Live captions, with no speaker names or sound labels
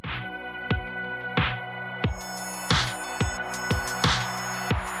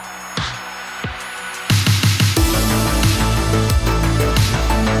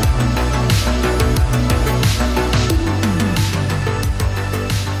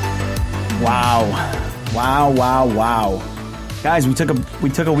Wow. Guys, we took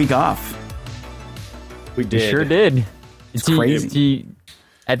a week off. We did. We sure did. It's crazy.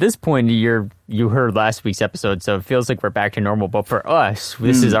 At this point, you heard last week's episode, so it feels like we're back to normal. But for us,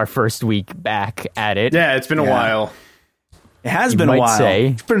 this is our first week back at it. Yeah, it's been a while. It has been a while.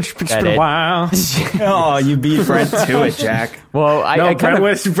 It's been a while. Oh, you beat Brent to it, Jack. Well,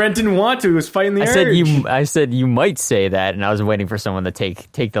 Brent didn't want to. He was fighting the urge. I said you might say that, and I was waiting for someone to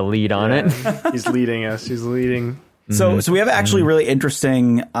take the lead on it. He's leading us. He's leading. So we have actually really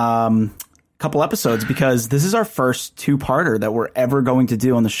interesting couple episodes because this is our first two-parter that we're ever going to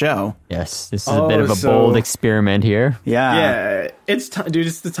do on the show. Yes, this is a bit of a bold experiment here. Yeah, it's dude.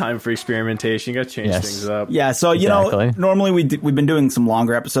 It's the time for experimentation. You got to change things up. Yeah, so you know, normally we've been doing some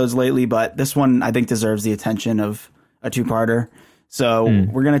longer episodes lately, but this one I think deserves the attention of a two-parter. So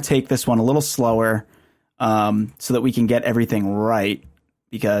we're gonna take this one a little slower, so that we can get everything right.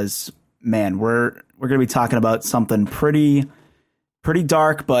 Because man, we're gonna be talking about something pretty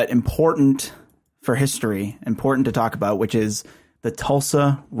dark, but important for history, important to talk about, which is the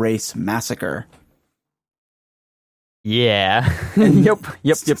Tulsa Race Massacre. Yeah. Yep.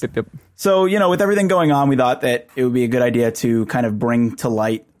 So, you know, with everything going on, we thought that it would be a good idea to kind of bring to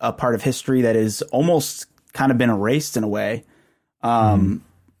light a part of history that is almost kind of been erased in a way. And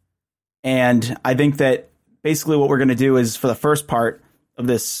I think that basically what we're going to do is for the first part of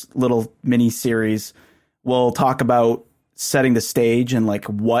this little mini series, we'll talk about setting the stage and like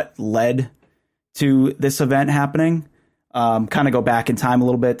what led to this event happening, kind of go back in time a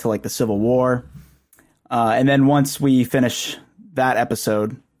little bit to like the Civil War. And then once we finish that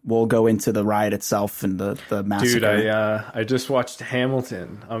episode, we'll go into the riot itself and the massacre. Dude, I just watched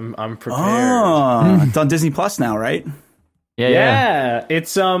Hamilton. I'm prepared. Oh, it's on Disney Plus now, right? Yeah.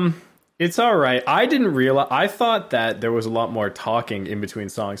 It's all right. I didn't realize. I thought that there was a lot more talking in between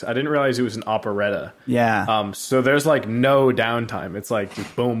songs. I didn't realize it was an operetta. Yeah. So there's like no downtime. It's like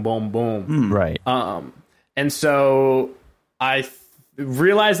just boom, boom, boom. Right. And so I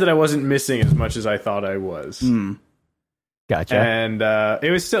realized that I wasn't missing as much as I thought I was. Gotcha. And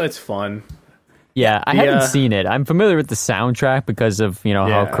it's fun. Yeah, I haven't seen it. I'm familiar with the soundtrack because of, you know,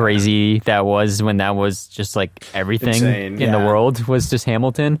 how crazy that was when that was just like everything in the world was just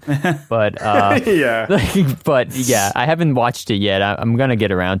Hamilton. But but yeah, I haven't watched it yet. I'm gonna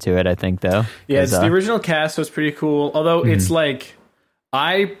get around to it, I think, though. Yeah, the original cast was pretty cool. Although it's like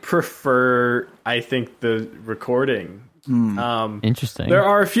I prefer, I think, the recording. Interesting. There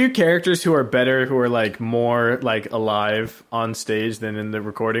are a few characters who are better, who are like more like alive on stage than in the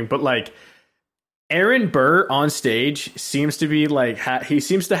recording, but like Aaron Burr on stage seems to be like he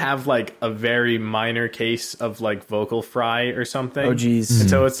seems to have like a very minor case of like vocal fry or something. Oh geez. And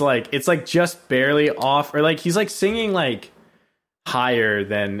so it's like just barely off, or like he's like singing like higher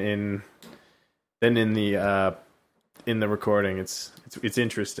than in the recording. It's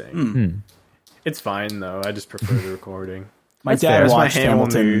interesting. It's fine though. I just prefer the recording. My dad watched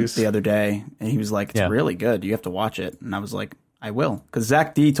Hamilton the other day and he was like, it's really good. You have to watch it. And I was like, I will, because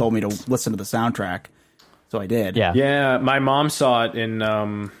Zach D told me to listen to the soundtrack, so I did. Yeah. My mom saw it in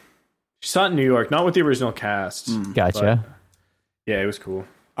New York, not with the original cast. Gotcha. Yeah, it was cool.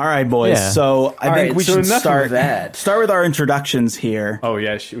 All right, boys. Yeah. So I think we should start with our introductions here. Oh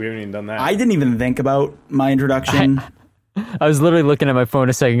yeah, we haven't even done that. I didn't even think about my introduction. I was literally looking at my phone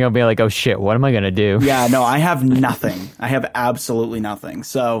a second ago, being like, "Oh shit, what am I gonna do?" Yeah, no, I have nothing. I have absolutely nothing.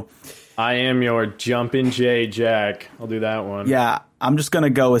 So. I am your Jumpin' Jay Jack. I'll do that one. Yeah, I'm just going to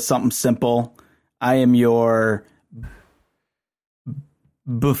go with something simple. I am your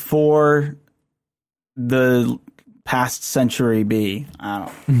before the past century B. I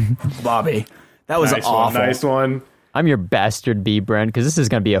don't know. Bobby. That was awful. Nice one. I'm your bastard B, Brent, because this is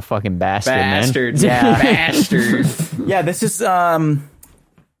going to be a fucking bastard, man. Yeah. Bastard. Yeah, this is... we're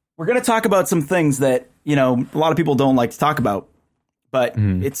going to talk about some things that, you know, a lot of people don't like to talk about. But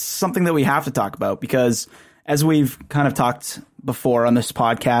it's something that we have to talk about because, as we've kind of talked before on this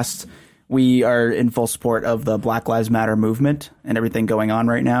podcast, we are in full support of the Black Lives Matter movement and everything going on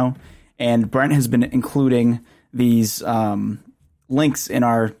right now. And Brent has been including these links in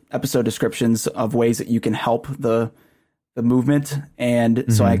our episode descriptions of ways that you can help the movement. And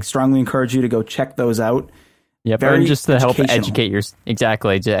so I strongly encourage you to go check those out. Yep, and just to help educate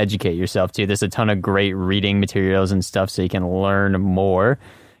yourself too. There's a ton of great reading materials and stuff so you can learn more.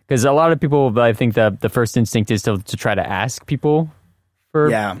 Because a lot of people, I think the first instinct is to try to ask people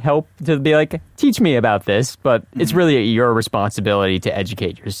for help, to be like, teach me about this. But it's really your responsibility to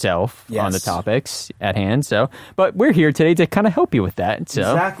educate yourself on the topics at hand. So, but we're here today to kind of help you with that. So.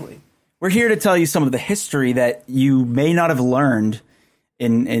 Exactly. We're here to tell you some of the history that you may not have learned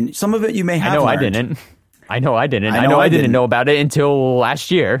In some of it you may have I know learned. I didn't know about it until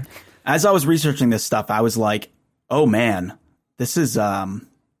last year. As I was researching this stuff, I was like, oh man, this is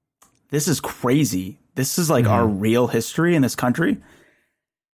crazy. This is like our real history in this country.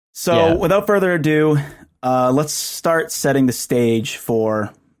 So without further ado, let's start setting the stage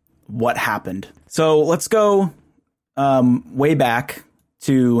for what happened. So let's go way back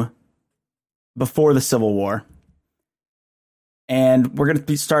to before the Civil War. And we're going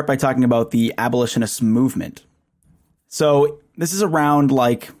to start by talking about the abolitionist movement. So this is around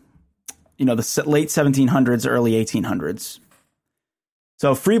like, the late 1700s, early 1800s.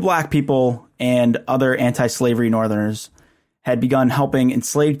 So free black people and other anti-slavery Northerners had begun helping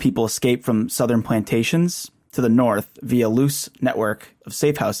enslaved people escape from southern plantations to the north via a loose network of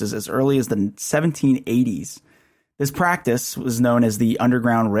safe houses as early as the 1780s. This practice was known as the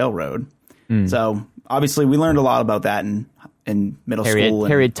Underground Railroad. So obviously we learned a lot about that in middle school.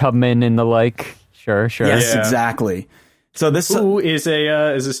 Harriet Tubman and the like. Sure. Yes, exactly. So this is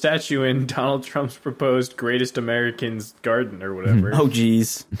a statue in Donald Trump's proposed Greatest Americans Garden or whatever. Oh,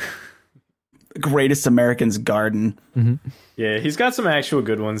 geez. Greatest Americans Garden. Mm-hmm. Yeah, he's got some actual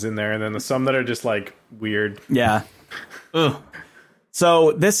good ones in there, and then some that are just like weird. Yeah. Ugh.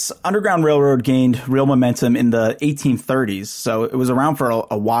 So this Underground Railroad gained real momentum in the 1830s. So it was around for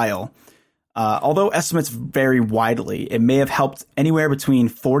a while. Although estimates vary widely, it may have helped anywhere between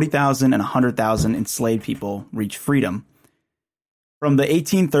 40,000 and 100,000 enslaved people reach freedom. From the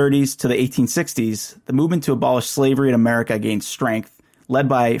 1830s to the 1860s, the movement to abolish slavery in America gained strength, led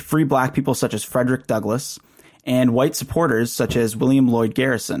by free black people such as Frederick Douglass and white supporters such as William Lloyd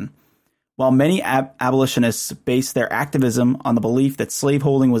Garrison. While many abolitionists based their activism on the belief that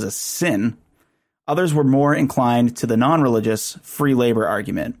slaveholding was a sin, others were more inclined to the non-religious free labor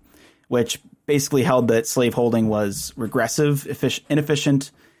argument, which basically held that slaveholding was regressive,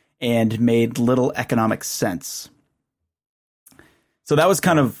 inefficient, and made little economic sense. So that was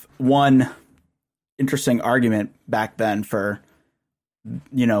kind of one interesting argument back then for,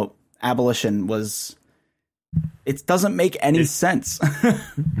 abolition was, it doesn't make any sense.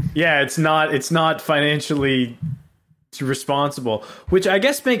 Yeah, it's not financially responsible, which I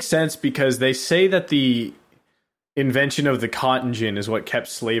guess makes sense because they say that the invention of the cotton gin is what kept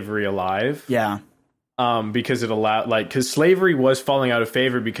slavery alive. Yeah. Because it allowed, because slavery was falling out of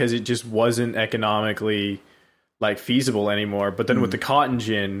favor because it just wasn't economically feasible anymore. But then with the cotton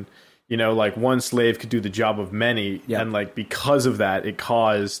gin, one slave could do the job of many, and because of that, it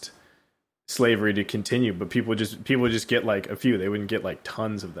caused slavery to continue. But people just get a few; they wouldn't get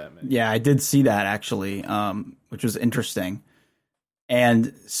tons of them. Yeah, I did see that actually, which was interesting.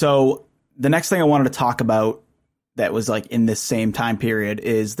 And so the next thing I wanted to talk about that was in this same time period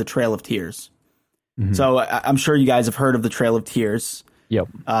is the Trail of Tears. Mm-hmm. So I'm sure you guys have heard of the Trail of Tears. Yep.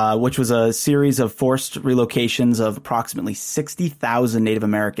 Which was a series of forced relocations of approximately 60,000 Native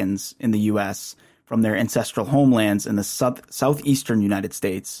Americans in the U.S. from their ancestral homelands in the southeastern United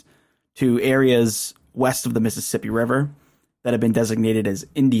States to areas west of the Mississippi River that have been designated as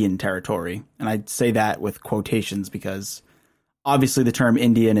Indian territory. And I'd say that with quotations because obviously the term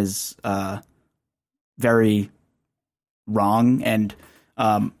Indian is very wrong. And,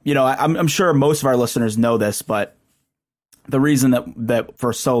 I'm sure most of our listeners know this, but the reason that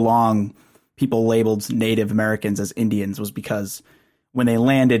for so long people labeled Native Americans as Indians was because when they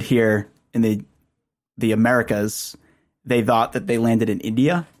landed here in the Americas, they thought that they landed in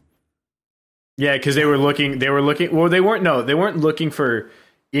India. Yeah, because they were looking. Well, they weren't looking for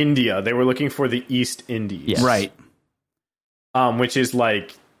India. They were looking for the East Indies. Yes. Right. Which is I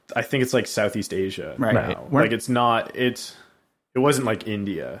think it's Southeast Asia. Right. Now. It wasn't like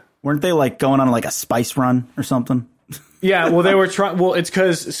India. Weren't they going on a spice run or something? Yeah, well, they were trying. Well, it's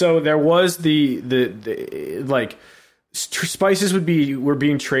because there was the spices were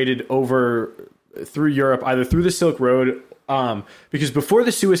being traded over through Europe, either through the Silk Road, because before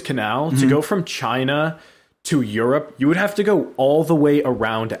the Suez Canal, to go from China to Europe, you would have to go all the way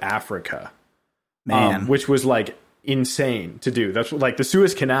around Africa, which was insane to do. That's the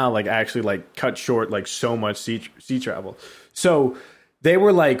Suez Canal actually cut short so much sea travel. So they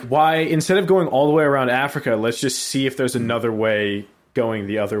were why, instead of going all the way around Africa, let's just see if there's another way going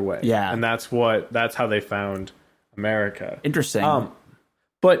the other way. Yeah. And that's how they found America. Interesting.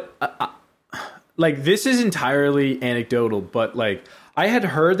 But this is entirely anecdotal, but I had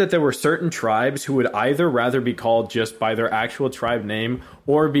heard that there were certain tribes who would either rather be called just by their actual tribe name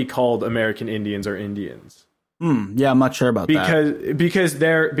or be called American Indians or Indians. Yeah, I'm not sure about that.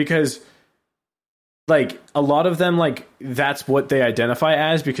 Because a lot of them, that's what they identify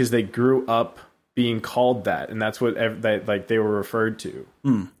as because they grew up being called that, and that's what that like they were referred to.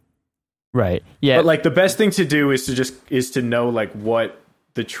 Right. Yeah. But like the best thing to do is to know like what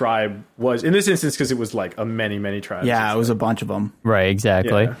the tribe was in this instance, because it was like a many tribes. Yeah, it was a bunch of them. Right.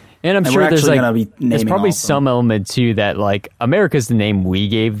 Exactly. Yeah. And I'm And sure we're there's actually like gonna be there's naming probably all of them. some element too that like America's the name we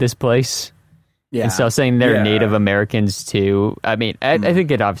gave this place. Yeah. And so saying they're Yeah. Native Americans too. I mean, I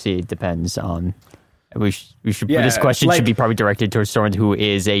think it obviously depends on. We should. Yeah, This question like- should be probably directed towards someone who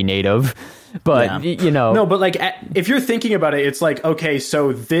is a native, but Yeah. you know, No, but like if you're thinking about it, it's like, okay,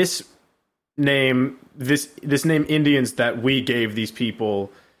 so this name Indians that we gave these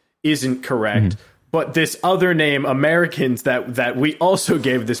people isn't correct. But this other name, Americans, that we also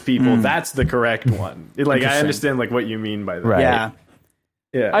gave this people, that's the correct one. Like, I understand like what you mean by that. Right. Yeah.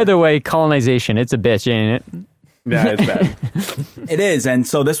 Yeah. either way, colonization, it's a bitch, ain't it? Yeah, it's bad. It is, and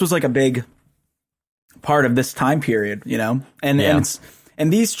so this was like a big part of this time period, you know, and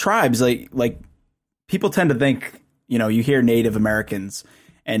these tribes, like people tend to think, you know, you hear Native Americans,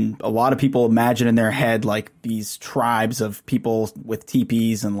 and a lot of people imagine in their head like these tribes of people with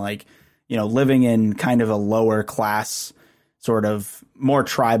teepees and like, you know, living in kind of a lower class, sort of more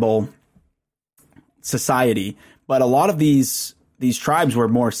tribal society. But a lot of these tribes were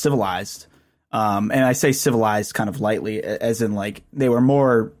more civilized. And I say civilized kind of lightly, as in like they were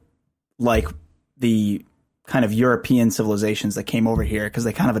more like the kind of European civilizations that came over here because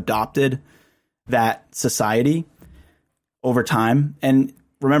they kind of adopted that society over time. And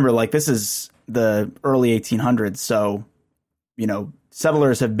remember, like this is the early 1800s. So, you know,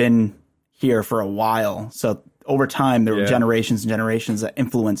 settlers have been here for a while. So over time, there were generations and generations that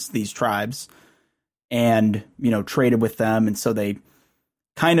influenced these tribes and, you know, traded with them. And so they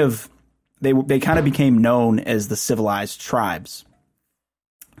kind of became known as the civilized tribes.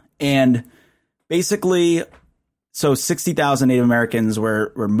 And basically, so 60,000 Native Americans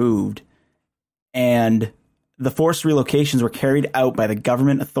were moved, and the forced relocations were carried out by the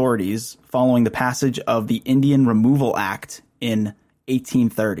government authorities following the passage of the Indian Removal Act in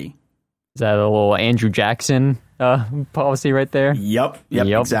 1830. Is that a little Andrew Jackson policy right there? Yep,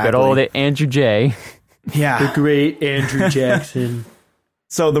 exactly. Good old Andrew J. Yeah. Great Andrew Jackson.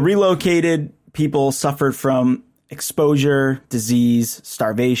 So the relocated people suffered from exposure, disease,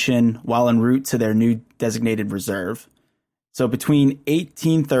 starvation while en route to their new designated reserve. So between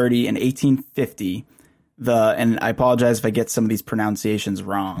 1830 and 1850, and I apologize if I get some of these pronunciations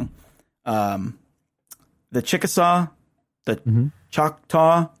wrong, the Chickasaw, the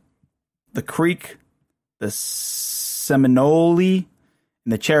Choctaw, the Creek, the Seminole, and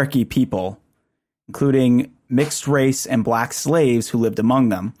the Cherokee people, including mixed race and black slaves who lived among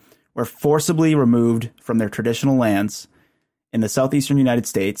them, were forcibly removed from their traditional lands in the southeastern United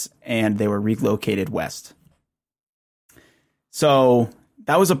States, and they were relocated west. So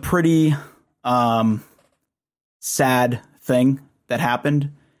that was a pretty sad thing that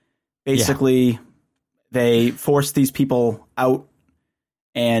happened. Basically, they forced these people out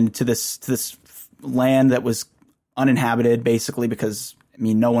and to this land that was uninhabited, basically, because I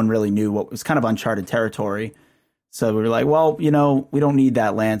mean, no one really knew what was kind of uncharted territory. So we were like, well, you know, we don't need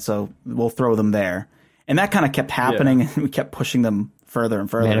that land, so we'll throw them there. And that kind of kept happening, and we kept pushing them further and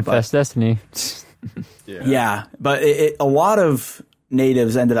further. Manifest destiny. Yeah, but a lot of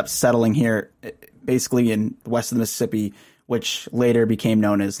natives ended up settling here, basically in west of the Mississippi, which later became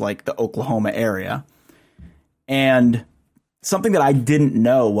known as like the Oklahoma area. And something that I didn't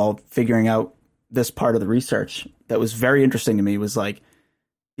know while figuring out this part of the research that was very interesting to me was like,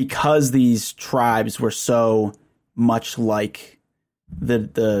 because these tribes were so much like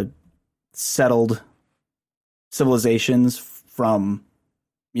the settled civilizations from,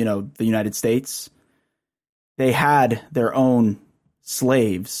 you know, the United States, they had their own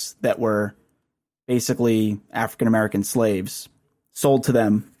slaves that were basically African American slaves sold to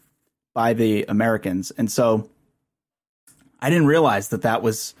them by the Americans. And so I didn't realize that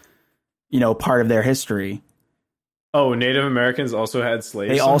was, you know, part of their history. Oh, Native Americans also had slaves.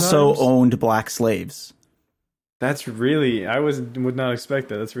 They sometimes? also owned black slaves. That's really, would not expect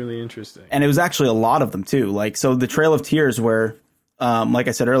that. That's really interesting. And it was actually a lot of them too. Like, so the Trail of Tears were, like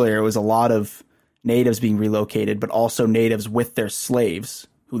I said earlier, it was a lot of natives being relocated, but also natives with their slaves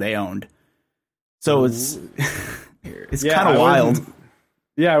who they owned. So it's kind of wild.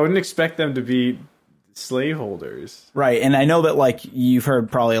 Yeah, I wouldn't expect them to be slaveholders. Right. And I know that like you've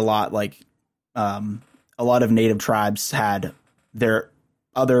heard probably a lot, like a lot of native tribes had their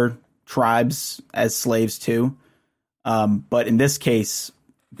other tribes as slaves too. But in this case,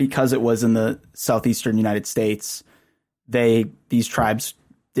 because it was in the southeastern United States, these tribes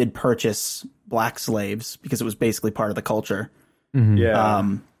did purchase black slaves because it was basically part of the culture.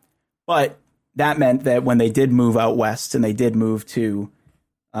 Yeah. But that meant that when they did move out west and they did move to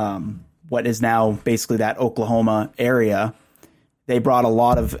what is now basically that Oklahoma area, they brought a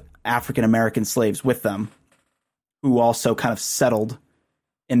lot of African American slaves with them who also kind of settled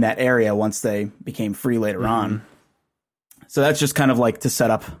in that area once they became free later on. So that's just kind of like to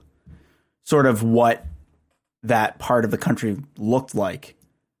set up sort of what that part of the country looked like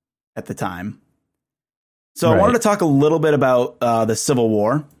at the time. So I wanted to talk a little bit about the Civil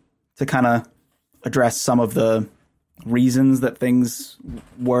War to kind of address some of the reasons that things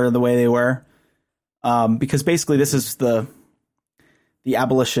were the way they were. Because basically this is the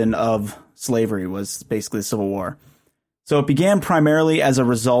abolition of slavery was basically the Civil War. So it began primarily as a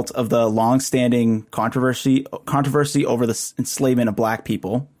result of the longstanding controversy over the enslavement of black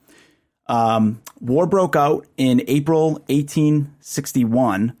people. War broke out in April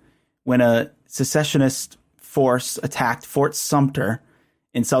 1861 when a secessionist force attacked Fort Sumter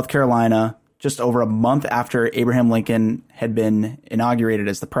in South Carolina just over a month after Abraham Lincoln had been inaugurated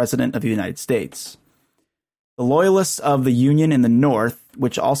as the President of the United States. The Loyalists of the Union in the North,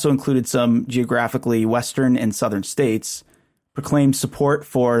 which also included some geographically western and southern states, proclaimed support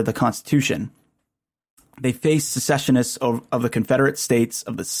for the Constitution. They faced secessionists of the Confederate States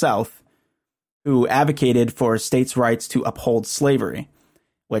of the South, who advocated for states' rights to uphold slavery,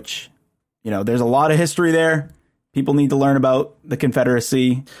 which, there's a lot of history there. People need to learn about the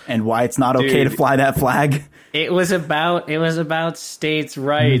Confederacy and why it's not okay to fly that flag. It was about states'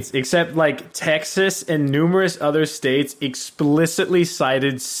 rights, except like Texas and numerous other states explicitly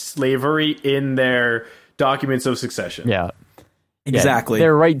cited slavery in their documents of succession. Yeah. Exactly.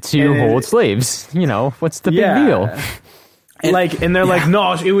 Their right to hold slaves. What's the big deal? And they're like,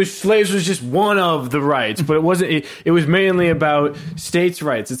 no, slaves was just one of the rights, but it wasn't. It was mainly about states'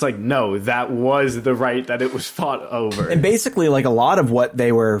 rights. It's like, no, that was the right that it was fought over. And basically, like, a lot of what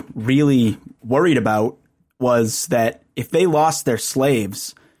they were really worried about was that if they lost their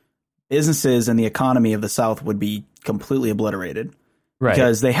slaves, businesses and the economy of the South would be completely obliterated, right?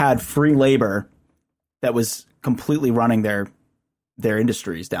 Because they had free labor that was completely running their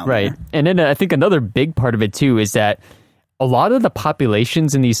industries down there. Right. And then I think another big part of it too is that a lot of the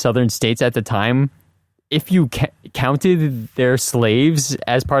populations in these southern states at the time, if you counted their slaves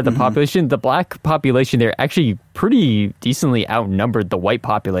as part of the population, the black population there actually pretty decently outnumbered the white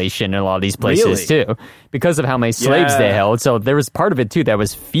population in a lot of these places too, because of how many slaves they held. So there was part of it too that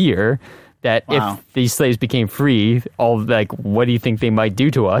was fear that if these slaves became free, what do you think they might do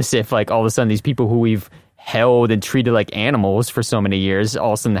to us if all of a sudden these people who we've held and treated like animals for so many years all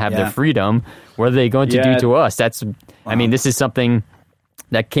of a sudden have their freedom, what are they going to do to us? I mean, this is something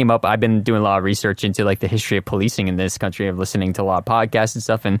that came up. I've been doing a lot of research into the history of policing in this country. I'm listening to a lot of podcasts and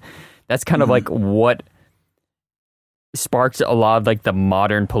stuff, and that's kind of what sparked a lot of the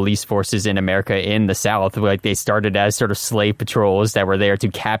modern police forces in America in the South. They started as sort of slave patrols that were there to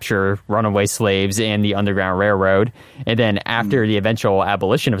capture runaway slaves in the Underground Railroad, and then after the eventual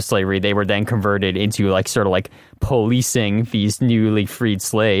abolition of slavery, they were then converted into policing these newly freed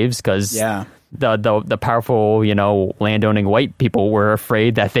slaves because the powerful landowning white people were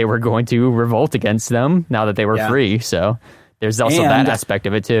afraid that they were going to revolt against them now that they were free. So there's also that aspect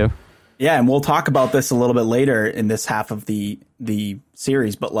of it too. Yeah, and we'll talk about this a little bit later in this half of the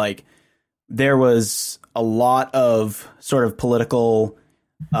series, but there was a lot of sort of political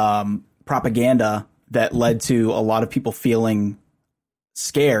propaganda that led to a lot of people feeling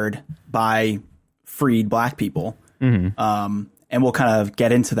scared by freed black people. And we'll kind of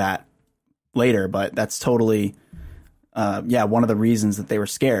get into that later, but that's totally one of the reasons that they were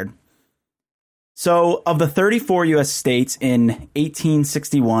scared. So, of the 34 U.S. states in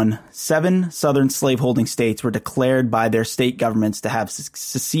 1861, 7 southern slaveholding states were declared by their state governments to have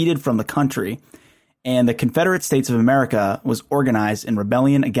seceded from the country, and the Confederate States of America was organized in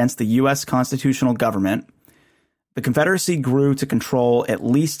rebellion against the U.S. constitutional government. The Confederacy grew to control at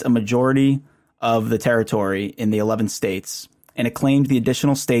least a majority of the territory in the 11 states, and it claimed the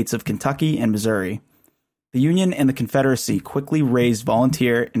additional states of Kentucky and Missouri. The Union and the Confederacy quickly raised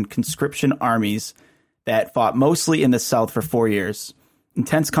volunteer and conscription armies that fought mostly in the South for 4 years.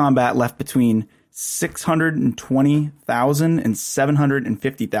 Intense combat left between 620,000 and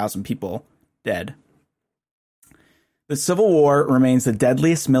 750,000 people dead. The Civil War remains the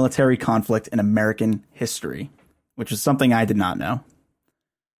deadliest military conflict in American history, which is something I did not know.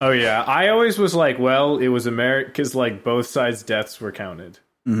 Oh, yeah. I always was like, well, it was America because both sides' deaths were counted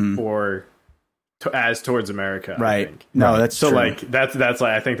for... as towards America, right? I think. No, that's so true. That's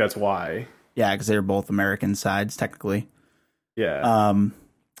I think that's why. Yeah, because they're both American sides technically. Yeah.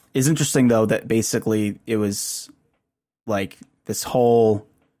 It's interesting though that basically it was this whole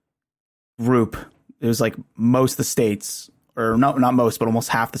group, it was like most of the states, or not most, but almost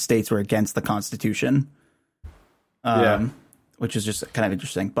half the states were against the Constitution. Which is just kind of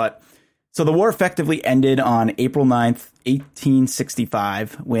interesting. But so the war effectively ended on April 9th,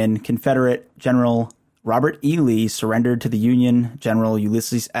 1865, when Confederate General Robert E. Lee surrendered to the Union General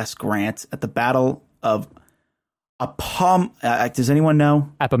Ulysses S. Grant at the Battle of does anyone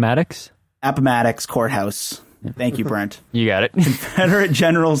know? Appomattox Courthouse. Thank you, Brent. You got it. Confederate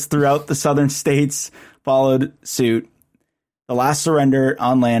generals throughout the southern states followed suit, the last surrender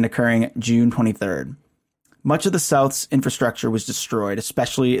on land occurring June 23rd. Much of the South's infrastructure was destroyed,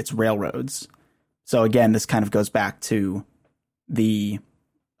 especially its railroads. So again, this kind of goes back to the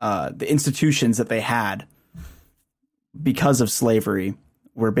institutions that they had because of slavery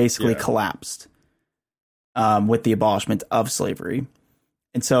were basically collapsed with the abolishment of slavery.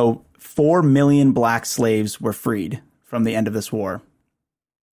 And so 4 million black slaves were freed from the end of this war.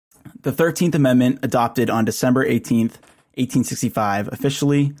 The 13th Amendment, adopted on December 18th, 1865,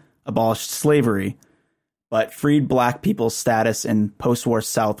 officially abolished slavery, but freed black people's status in post-war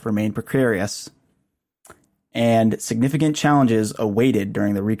South remained precarious, and significant challenges awaited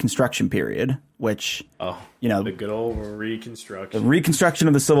during the Reconstruction period, which, the good old Reconstruction. The Reconstruction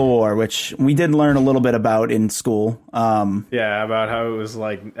of the Civil War, which we did learn a little bit about in school. About how it was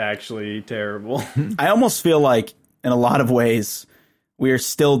like actually terrible. I almost feel like in a lot of ways we are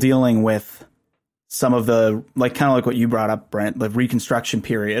still dealing with some of the, like, kind of like what you brought up, Brent, the Reconstruction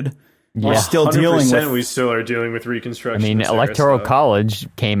period. Yeah, we're still dealing with. We still are dealing with Reconstruction. I mean, Electoral College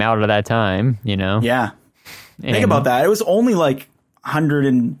came out of that time, Yeah. Think about that. It was only like 100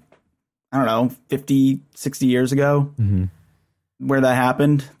 and, 50, 60 years ago where that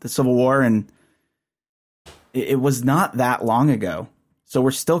happened, the Civil War, and it was not that long ago. So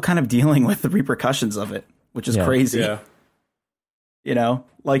we're still kind of dealing with the repercussions of it, which is crazy. Yeah.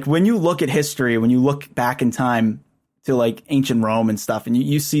 Like when you look at history, when you look back in time to like ancient Rome and stuff, and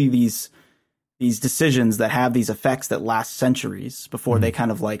you see these decisions that have these effects that last centuries before they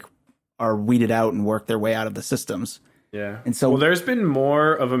kind of like are weeded out and work their way out of the systems. Yeah. And so, there's been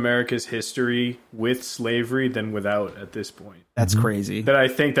more of America's history with slavery than without at this point. That's crazy. That I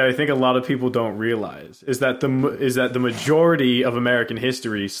think a lot of people don't realize is that the majority of American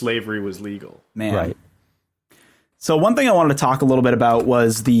history, slavery was legal. Man. Right. So one thing I wanted to talk a little bit about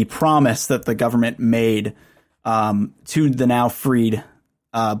was the promise that the government made to the now freed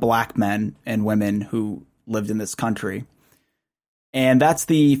black men and women who lived in this country. And that's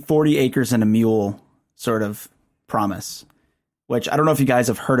the 40 acres and a mule sort of promise, which I don't know if you guys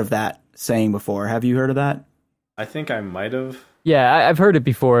have heard of that saying before. Have you heard of that? I think I might have. Yeah, I've heard it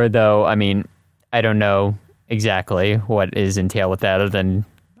before, though. I mean, I don't know exactly what is entailed with that, other than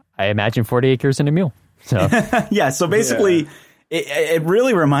I imagine 40 acres and a mule. So yeah, so basically it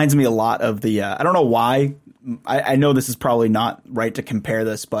really reminds me a lot of the, I don't know why, I know this is probably not right to compare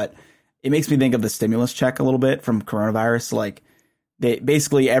this, but it makes me think of the stimulus check a little bit from coronavirus. Like,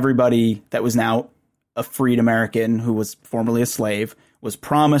 basically everybody that was now a freed American who was formerly a slave was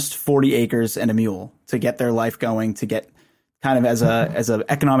promised 40 acres and a mule to get their life going, to get kind of as a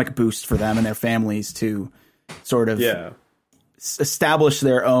economic boost for them and their families to sort of establish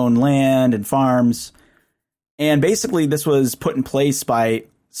their own land and farms. And basically this was put in place by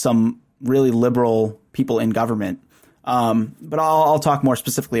some really liberal people in government. But I'll talk more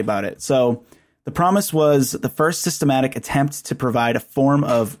specifically about it. So the promise was the first systematic attempt to provide a form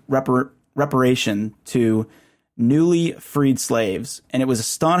of reparation to newly freed slaves, and it was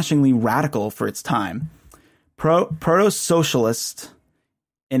astonishingly radical for its time. Proto-socialist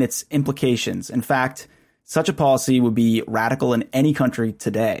in its implications. In fact, such a policy would be radical in any country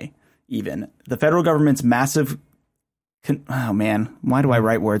today, even. The federal government's massive... oh, man. Why do I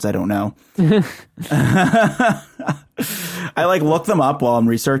write words I don't know? I look them up while I'm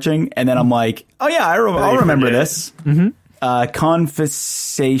researching, and then I'm like, oh, yeah, I'll remember this.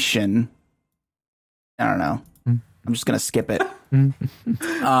 Confiscation. I don't know. I'm just going to skip it.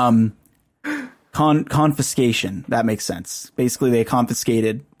 Confiscation. That makes sense. Basically, they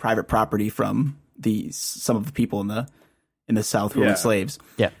confiscated private property from some of the people in the South who were slaves.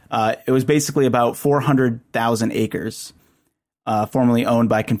 Yeah. It was basically about 400,000 acres, formerly owned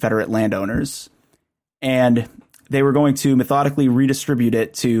by Confederate landowners. And they were going to methodically redistribute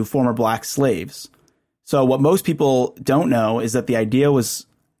it to former black slaves. So what most people don't know is that the idea was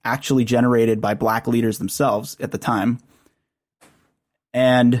actually generated by black leaders themselves at the time.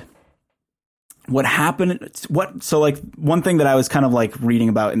 And what happened, one thing that I was kind of like reading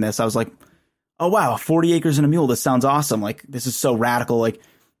about in this, I was like, oh, wow, 40 acres and a mule. This sounds awesome. Like, this is so radical. Like,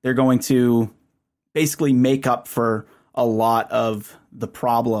 they're going to basically make up for a lot of the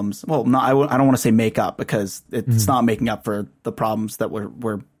problems. Well, no, I don't want to say make up, because it's not making up for the problems that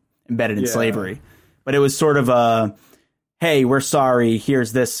were embedded in slavery. But it was sort of a, hey, we're sorry,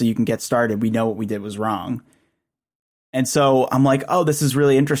 here's this so you can get started. We know what we did was wrong. And so I'm like, oh, this is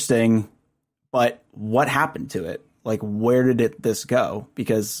really interesting, but what happened to it? Like, where did this go?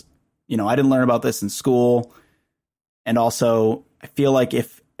 Because, you know, I didn't learn about this in school. And also, I feel like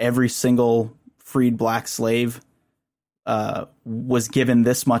if every single freed black slave was given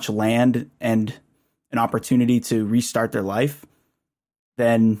this much land and an opportunity to restart their life,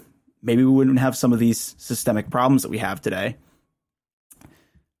 then maybe we wouldn't have some of these systemic problems that we have today.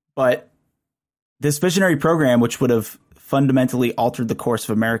 But this visionary program, which would have fundamentally altered the course of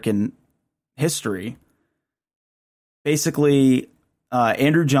American history, basically,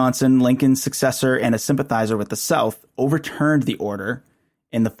 Andrew Johnson, Lincoln's successor and a sympathizer with the South, overturned the order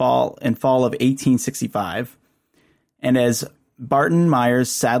in fall of 1865, and as Barton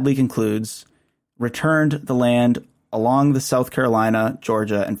Myers sadly concludes, returned the land along the South Carolina,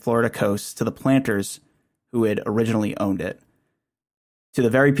 Georgia, and Florida coasts to the planters who had originally owned it, to the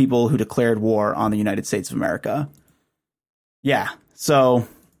very people who declared war on the United States of America. Yeah, so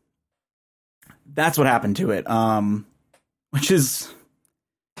that's what happened to it, which is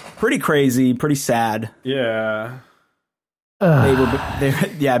pretty crazy, pretty sad. Yeah.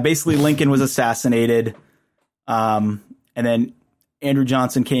 Basically Lincoln was assassinated, and then Andrew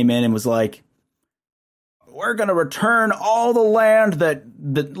Johnson came in and was like, we're going to return all the land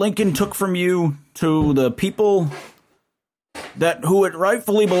that Lincoln took from you to the people who it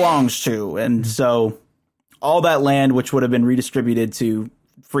rightfully belongs to. And so all that land, which would have been redistributed to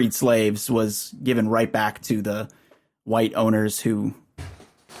freed slaves, was given right back to the white owners who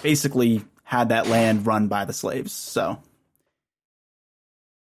basically had that land run by the slaves. So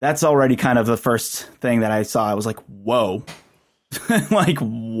that's already kind of the first thing that I saw. I was like, whoa. Like,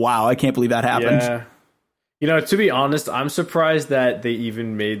 wow, I can't believe that happened. Yeah. You know, to be honest, I'm surprised that they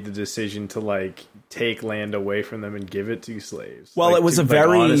even made the decision to like take land away from them and give it to slaves. Well, like, it was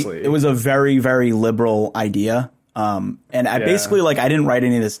a very, very liberal idea. And I basically, like, I didn't write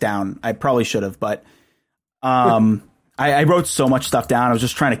any of this down. I probably should have, but I wrote so much stuff down. I was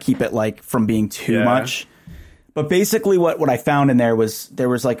just trying to keep it like from being too much. But basically what I found in there was it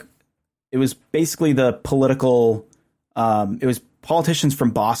was basically the political, it was politicians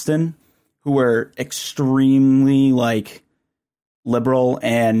from Boston who were extremely like liberal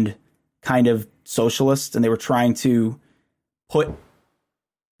and kind of socialist, and they were trying to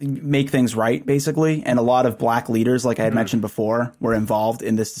make things right, basically. And a lot of black leaders, like I had mentioned before, were involved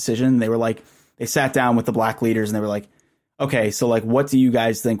in this decision. They were like, they sat down with the black leaders and they were like, okay, so like, what do you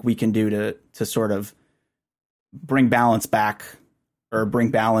guys think we can do to sort of bring balance back, or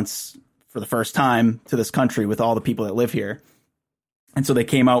bring balance for the first time to this country with all the people that live here? And so they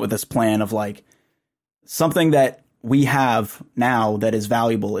came out with this plan of like, something that we have now that is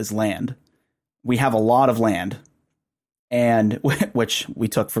valuable is land. We have a lot of land, and which we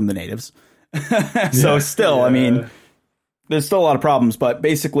took from the natives. So I mean, there's still a lot of problems, but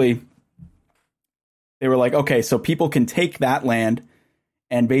basically they were like, okay, so people can take that land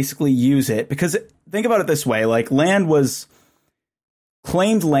and basically use it, because think about it this way, like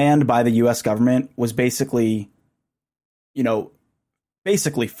claimed land by the US government was basically, you know,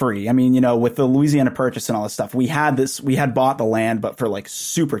 basically free. I mean, you know, with the Louisiana Purchase and all this stuff, we had bought the land, but for like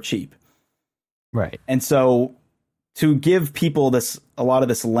super cheap. Right. And so to give people a lot of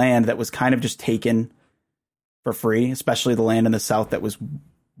this land that was kind of just taken for free, especially the land in the South that was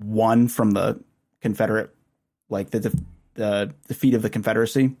won from the Confederate, like the defeat of the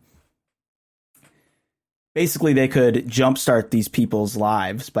Confederacy. Basically, they could jumpstart these people's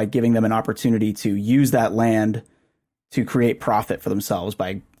lives by giving them an opportunity to use that land to create profit for themselves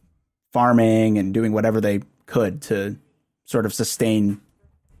by farming and doing whatever they could to sort of sustain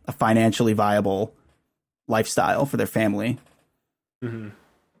a financially viable lifestyle for their family.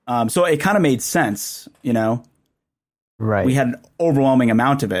 Mm-hmm. So it kind of made sense, you know? Right. We had an overwhelming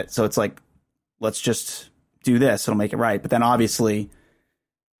amount of it. So it's like, let's just do this. It'll make it right. But then obviously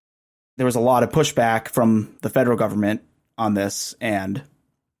there was a lot of pushback from the federal government on this, and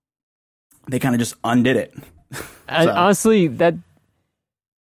they kind of just undid it. Honestly,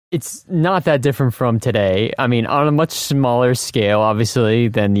 it's not that different from today. I mean, on a much smaller scale, obviously,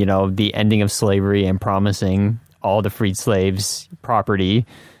 than, you know, the ending of slavery and promising all the freed slaves property.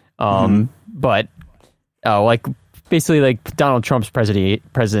 But like basically, like Donald Trump's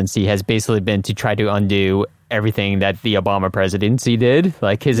presidency has basically been to try to undo everything that the Obama presidency did.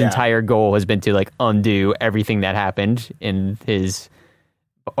 Like his entire goal has been to like undo everything that happened in his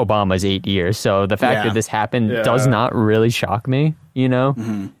Obama's 8 years. So the fact that this happened does not really shock me, you know?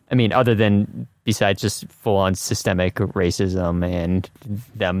 I mean, other than besides just full on systemic racism and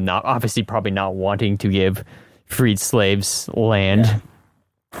them obviously probably not wanting to give freed slaves land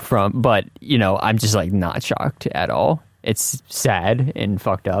but, you know, I'm just like not shocked at all. It's sad and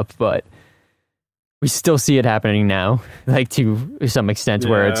fucked up, but we still see it happening now, like to some extent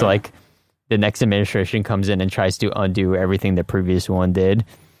where it's like the next administration comes in and tries to undo everything the previous one did,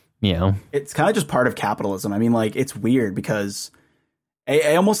 you know. It's kind of just part of capitalism. I mean, like, it's weird because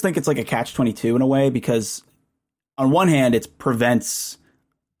I almost think it's like a catch-22 in a way, because on one hand, it prevents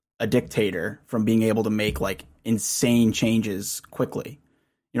a dictator from being able to make like insane changes quickly.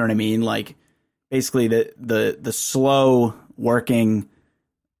 You know what I mean? Like, basically the slow working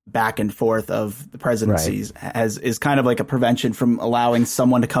back and forth of the presidencies is kind of like a prevention from allowing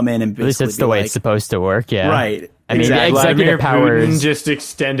someone to come in and basically, at least that's the way it's supposed to work. Yeah. Right. I mean, exactly. executive powers Putin just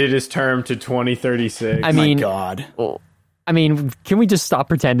extended his term to 2036. I mean, my God. Well, I mean, can we just stop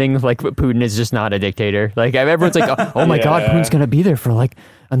pretending like Putin is just not a dictator? Like, everyone's like, oh my God, Putin's going to be there for like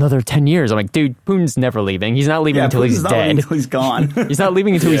another 10 years. I'm like, dude, Putin's never leaving. He's not leaving until he's dead. Until he's gone. He's not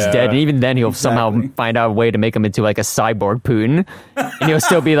leaving until he's dead. And even then, he'll somehow find out a way to make him into like a cyborg Putin. And he'll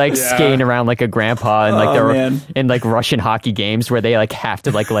still be like skating around like a grandpa in like in like Russian hockey games where they like have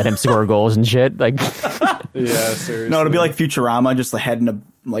to like let him score goals and shit. Like, seriously. No, it'll be like Futurama, just the head in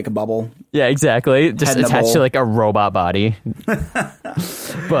a bubble. Yeah, exactly. Just attached to like a robot body.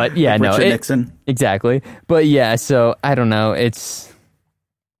 But yeah, like no, Richard Nixon. Exactly. But yeah, so I don't know.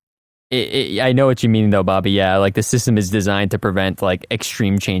 I know what you mean though, Bobby. Yeah, like the system is designed to prevent like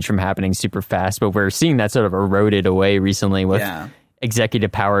extreme change from happening super fast, but we're seeing that sort of eroded away recently with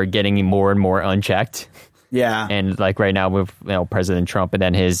executive power getting more and more unchecked. Yeah. And like right now with President Trump and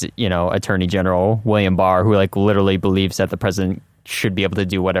then his, Attorney General William Barr, who like literally believes that the president should be able to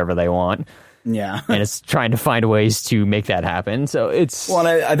do whatever they want. Yeah. And it's trying to find ways to make that happen. So it's... Well,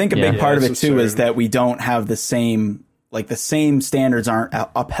 and I think a big part of it too is that we don't have the same standards aren't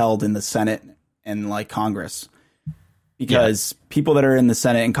upheld in the Senate and like Congress, because people that are in the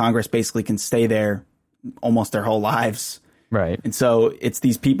Senate and Congress basically can stay there almost their whole lives. Right. And so it's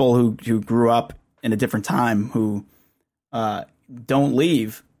these people who grew up in a different time who don't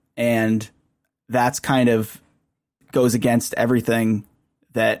leave. And that's kind of goes against everything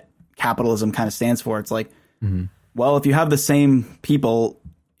that capitalism kind of stands for. It's like, well, if you have the same people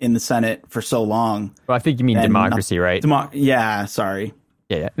in the Senate for so long. Well, I think you mean democracy, right? Yeah, sorry.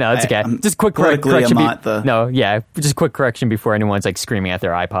 Yeah. No, that's okay. Just quick correction. Just quick correction before anyone's like screaming at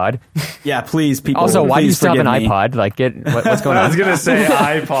their iPod. Yeah, please, people. Also, why do you still have an iPod? Like, what's going on? I was gonna say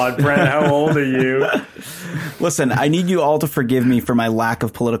iPod, Brent. How old are you? Listen, I need you all to forgive me for my lack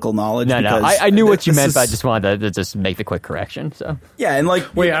of political knowledge. No, I knew what you meant, but I just wanted to just make the quick correction. So yeah, and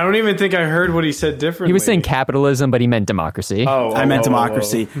like, wait, I don't even think I heard what he said differently. He was saying capitalism, but he meant democracy. I meant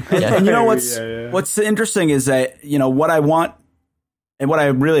democracy. And you know what's interesting is that what I want. And what I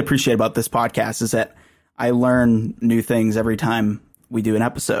really appreciate about this podcast is that I learn new things every time we do an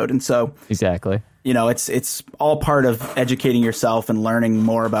episode. And so exactly, it's all part of educating yourself and learning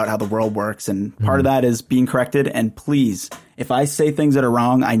more about how the world works. And part of that is being corrected. And please, if I say things that are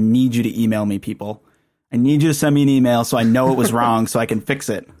wrong, I need you to email me, people. I need you to send me an email so I know it was wrong so I can fix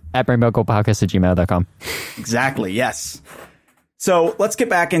it. At brainbucklepodcast@gmail.com. Exactly. Yes. So let's get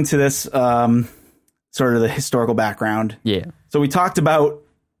back into this, sort of the historical background. Yeah. So we talked about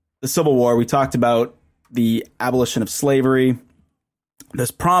the Civil War. We talked about the abolition of slavery,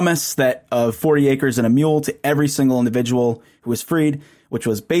 this promise that of 40 acres and a mule to every single individual who was freed, which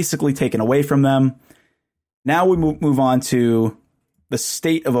was basically taken away from them. Now we move on to the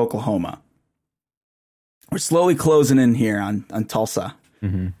state of Oklahoma. We're slowly closing in here on Tulsa.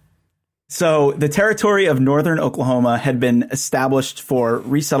 Mm-hmm. So the territory of northern Oklahoma had been established for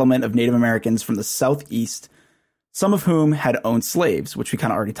resettlement of Native Americans from the southeast, some of whom had owned slaves, which we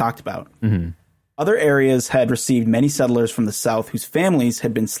kind of already talked about. Mm-hmm. Other areas had received many settlers from the South whose families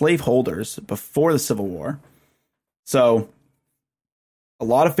had been slaveholders before the Civil War. So a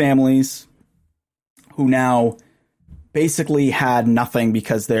lot of families who now basically had nothing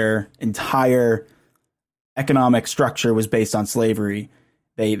because their entire economic structure was based on slavery.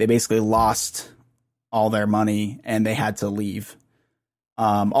 They basically lost all their money and they had to leave.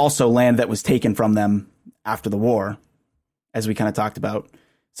 Also, land that was taken from them after the war, as we kind of talked about.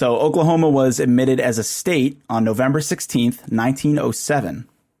 So Oklahoma was admitted as a state on November 16th, 1907,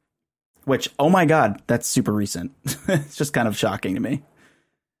 which, oh my God, that's super recent. It's just kind of shocking to me.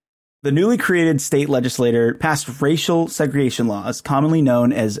 The newly created state legislature passed racial segregation laws, commonly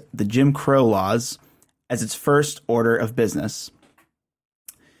known as the Jim Crow laws, as its first order of business.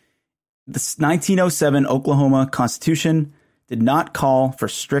 The 1907 Oklahoma Constitution did not call for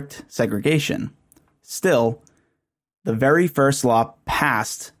strict segregation. Still, the very first law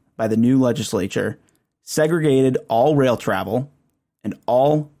passed by the new legislature segregated all rail travel and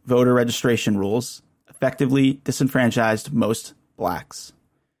all voter registration rules, effectively disenfranchised most blacks.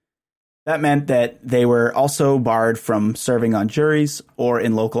 That meant that they were also barred from serving on juries or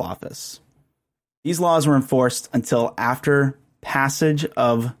in local office. These laws were enforced until after passage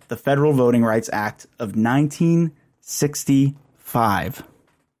of the Federal Voting Rights Act of 1965.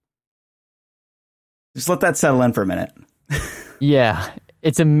 Just let that settle in for a minute. Yeah,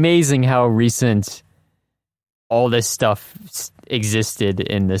 it's amazing how recent all this stuff existed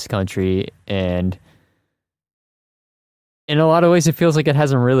in this country, and in a lot of ways it feels like it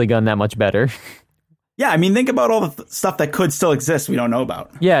hasn't really gone that much better. Yeah, I mean, think about all the stuff that could still exist we don't know about.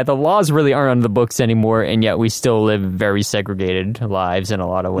 Yeah, the laws really aren't on the books anymore, and yet we still live very segregated lives in a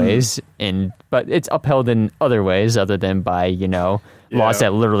lot of ways. But it's upheld in other ways other than by, laws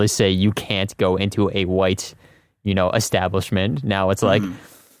that literally say you can't go into a white, establishment. Now it's like...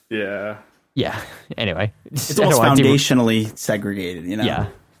 Yeah. Anyway. It's almost foundationally segregated, Yeah.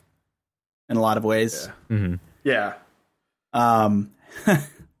 In a lot of ways. Yeah. Mm-hmm. Yeah.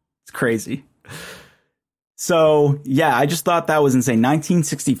 It's crazy. So, yeah, I just thought that was insane.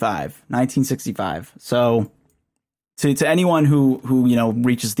 1965. So, to anyone who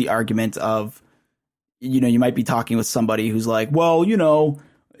reaches the argument of, you might be talking with somebody who's like, well,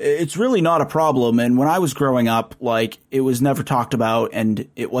 it's really not a problem. And when I was growing up, like, it was never talked about and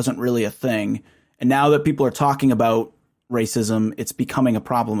it wasn't really a thing. And now that people are talking about racism, it's becoming a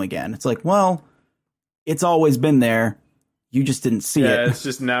problem again. It's like, well, it's always been there. You just didn't see it. Yeah, it's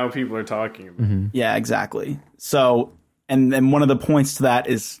just now people are talking about it. Yeah, exactly. So, and then one of the points to that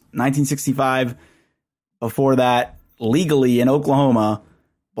is 1965. Before that, legally in Oklahoma,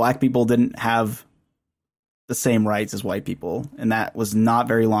 black people didn't have the same rights as white people. And that was not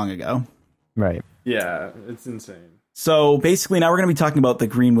very long ago. Right. Yeah, it's insane. So basically now we're going to be talking about the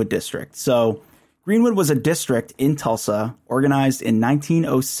Greenwood District. So Greenwood was a district in Tulsa organized in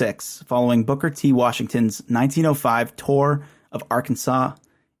 1906 following Booker T. Washington's 1905 tour of Arkansas,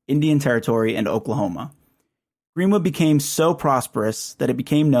 Indian Territory, and Oklahoma. Greenwood became so prosperous that it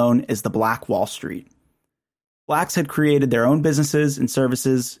became known as the Black Wall Street. Blacks had created their own businesses and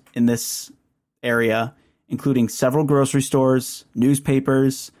services in this area, including several grocery stores,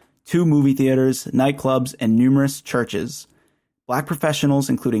 newspapers, 2 movie theaters, nightclubs, and numerous churches. Black professionals,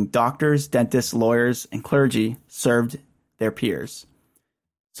 including doctors, dentists, lawyers, and clergy, served their peers.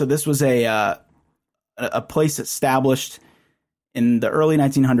 So this was a place established in the early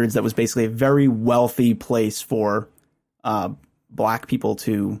 1900s that was basically a very wealthy place for black people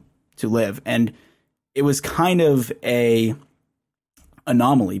to live. And it was kind of a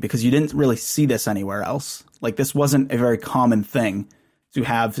anomaly because you didn't really see this anywhere else. Like, this wasn't a very common thing to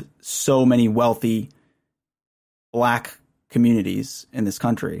have so many wealthy black communities in this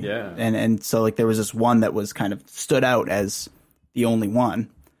country. Yeah. And so like there was this one that was kind of stood out as the only one.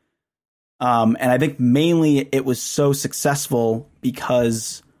 And I think mainly it was so successful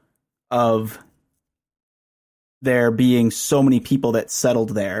because of there being so many people that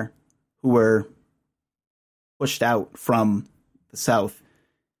settled there who were pushed out from the South.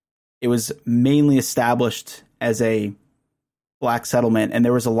 It was mainly established as a black settlement, and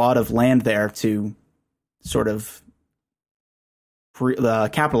there was a lot of land there to sort of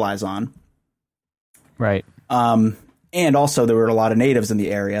capitalize on. Right. And also there were a lot of natives in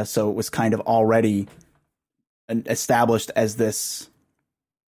the area, so it was kind of already established as this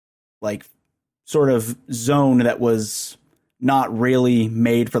like sort of zone that was not really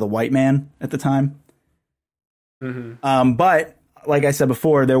made for the white man at the time. But like I said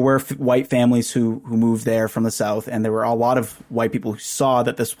before, there were white families who moved there from the South, and there were a lot of white people who saw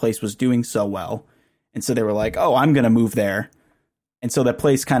that this place was doing so well. And so they were like, oh, I'm going to move there. And so that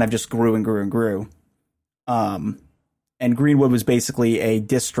place kind of just grew and grew and grew. And Greenwood was basically a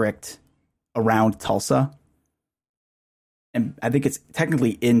district around Tulsa. And I think it's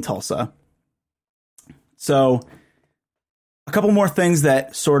technically in Tulsa. So a couple more things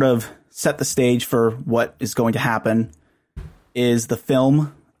that sort of set the stage for what is going to happen is the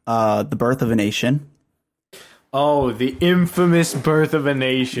film, The Birth of a Nation. Oh, the infamous Birth of a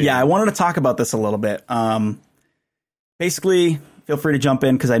Nation. Yeah, I wanted to talk about this a little bit. Basically, feel free to jump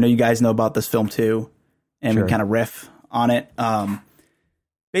in because I know you guys know about this film too, and Sure. we kind of riff on it.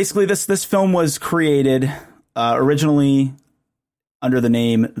 Basically, this film was created originally under the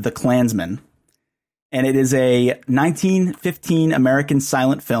name The Klansman, and it is a 1915 American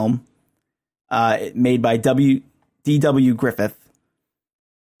silent film made by D.W. Griffith.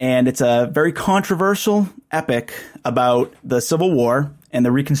 And it's a very controversial epic about the Civil War and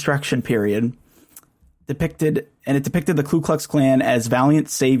the Reconstruction period. It depicted the Ku Klux Klan as valiant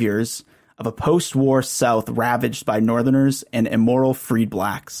saviors of a post-war South ravaged by Northerners and immoral freed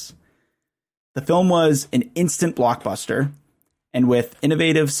blacks. The film was an instant blockbuster, and with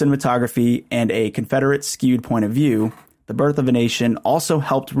innovative cinematography and a Confederate-skewed point of view, The Birth of a Nation also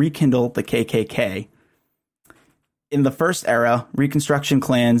helped rekindle the KKK. In the first era, Reconstruction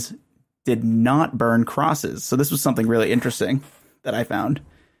Klans did not burn crosses, so this was something really interesting that I found.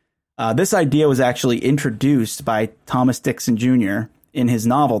 This idea was actually introduced by Thomas Dixon Jr. in his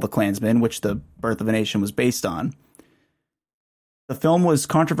novel, The Klansman, which The Birth of a Nation was based on. The film was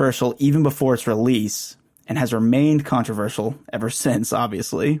controversial even before its release and has remained controversial ever since,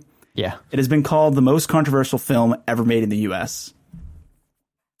 obviously. Yeah. It has been called the most controversial film ever made in the U.S.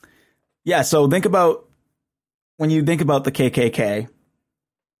 Yeah, so when you think about the KKK,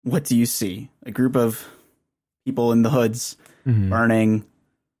 what do you see? A group of people in the hoods burning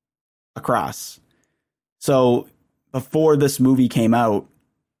a cross. So before this movie came out,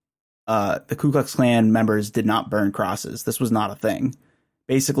 the Ku Klux Klan members did not burn crosses. This was not a thing.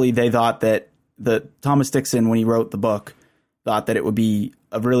 Basically, they thought that Thomas Dixon, when he wrote the book, thought that it would be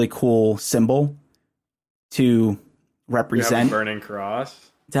a really cool symbol to represent to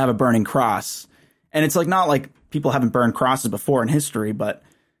have a burning cross. And it's like not like people haven't burned crosses before in history, but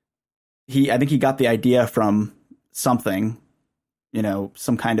I think he got the idea from something,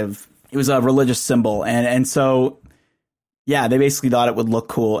 some kind of, it was a religious symbol. And so, yeah, they basically thought it would look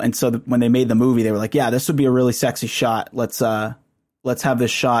cool. And so when they made the movie, they were like, yeah, this would be a really sexy shot. Let's have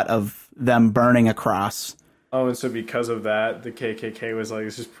this shot of them burning a cross. Oh, and so because of that, the KKK was like,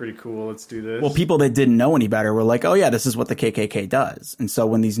 this is pretty cool. Let's do this. Well, people that didn't know any better were like, oh, yeah, this is what the KKK does. And so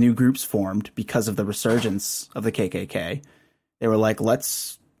when these new groups formed because of the resurgence of the KKK, they were like,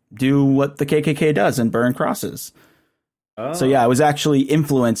 let's do what the KKK does and burn crosses. Oh. So, yeah, I was actually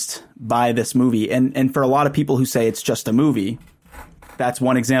influenced by this movie. And for a lot of people who say it's just a movie, that's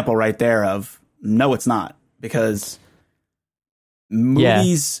one example right there of, no, it's not. Because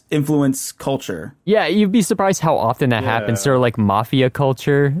movies influence culture. Yeah, you'd be surprised how often that happens. Sort of like mafia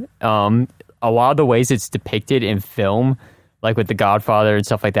culture. A lot of the ways it's depicted in film, like with The Godfather and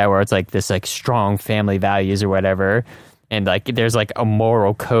stuff like that, where it's like this like strong family values or whatever, and like there's like a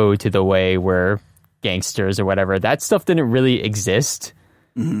moral code to the way where gangsters or whatever. That stuff didn't really exist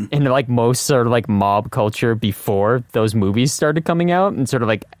in like most sort of like mob culture before those movies started coming out, and sort of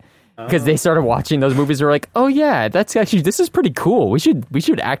like. Because they started watching those movies, and were like, "Oh yeah, this is pretty cool. We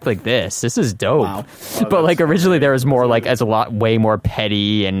should act like this. This is dope." Wow. But like originally, there was more like way more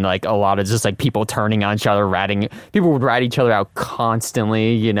petty, and like a lot of just like people turning on each other, people would rat each other out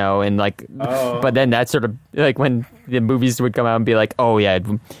constantly, and like. But then that sort of like when the movies would come out and be like, "Oh yeah,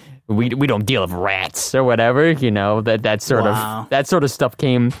 we don't deal with rats or whatever," that sort of stuff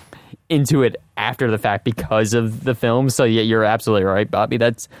came into it after the fact because of the film. So yeah, you're absolutely right, Bobby.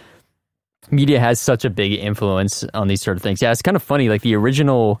 Media has such a big influence on these sort of things. Yeah, it's kind of funny. Like the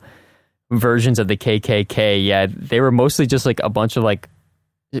original versions of the KKK, yeah, they were mostly just like a bunch of like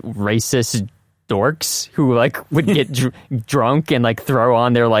racist dorks who like would get drunk and like throw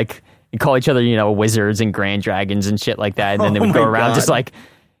on their like call each other, wizards and grand dragons and shit like that. And then they would go around just like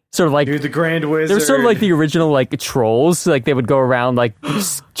sort of like the Grand Wizard. They're sort of like the original like trolls. Like they would go around like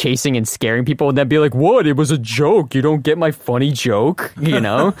chasing and scaring people, and then be like, "What? It was a joke. You don't get my funny joke,"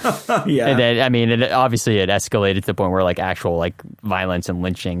 Yeah. And then obviously it escalated to the point where like actual like violence and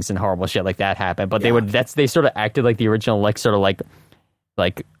lynchings and horrible shit like that happened. But they sort of acted like the original like sort of like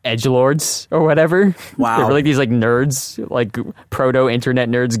edgelords or whatever. Wow. They were like these like nerds, like proto internet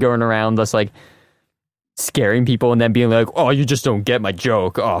nerds going around just like scaring people and then being like, "Oh, you just don't get my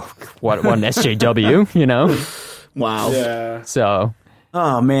joke. Oh, what an SJW," Wow. Yeah. So.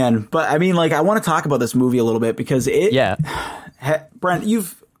 Oh man, but I mean, like, I want to talk about this movie a little bit because Brent,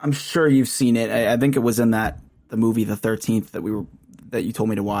 I'm sure you've seen it. I think it was in the movie The 13th that you told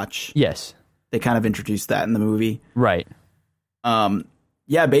me to watch. Yes. They kind of introduced that in the movie. Right.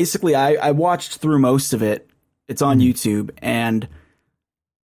 Yeah, basically I watched through most of it. It's on YouTube, and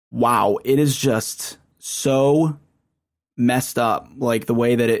wow, it is just so messed up, like the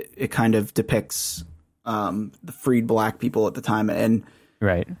way that it kind of depicts the freed black people at the time. And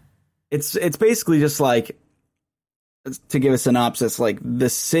right, it's basically just like, to give a synopsis, like the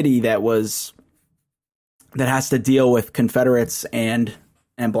city that has to deal with Confederates and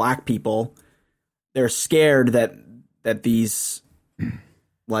black people. They're scared that these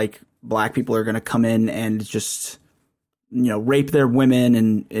like black people are going to come in and just rape their women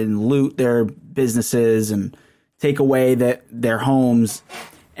and loot their businesses and take away their homes.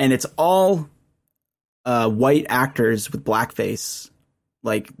 and it's all white actors with blackface.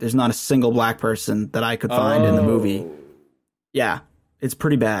 Like, there's not a single black person that I could find in the movie. Yeah, it's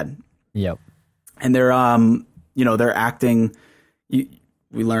pretty bad. Yep. And they're they're acting. We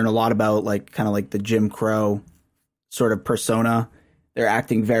learn a lot about like kind of like the Jim Crow sort of persona. They're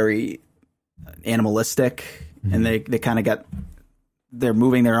acting very animalistic, and they kind of they're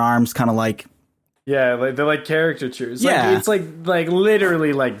moving their arms kind of like. Yeah, like they're like caricatures. Yeah, it's like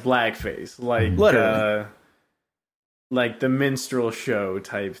literally like blackface, like literally. Like the minstrel show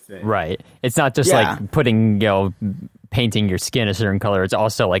type thing. Right. It's not just like putting, painting your skin a certain color. It's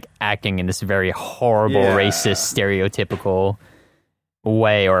also like acting in this very horrible, racist, stereotypical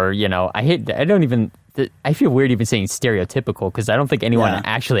way. Or, I feel weird even saying stereotypical because I don't think anyone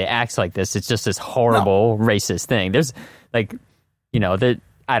actually acts like this. It's just this horrible, racist thing. There's like,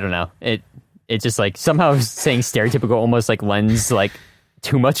 I don't know. It just like somehow saying stereotypical almost like lends like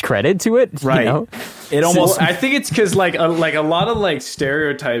too much credit to it, right? It almost. I think it's because like a lot of like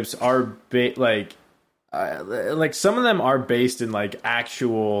stereotypes are like some of them are based in like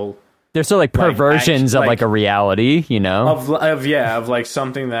actual. They're sort of like perversions of like a reality, of like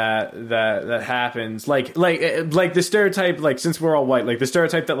something that happens, like the stereotype, like since we're all white, like the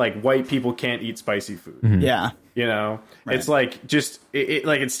stereotype that like white people can't eat spicy food. Mm-hmm. Yeah, right. It's like just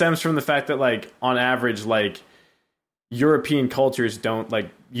it stems from the fact that like on average like European cultures don't like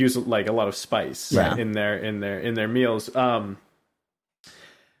use like a lot of spice in their meals. But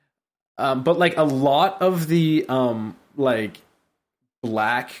like a lot of the like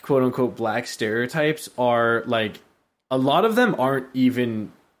black, quote unquote black stereotypes are like a lot of them aren't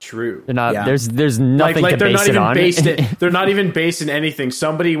even true. They're not. There's nothing to base it on. They're not even based in anything.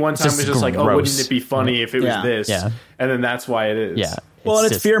 Somebody one time was just like, "Oh, wouldn't it be funny if it was this?" Yeah. And then that's why it is. Yeah. Well, and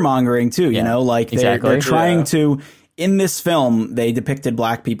it's fear mongering too. Like they're trying to. In this film, they depicted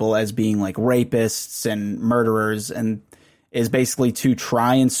black people as being like rapists and murderers, and is basically to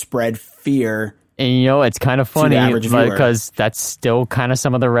try and spread fear. And it's kind of funny because that's still kind of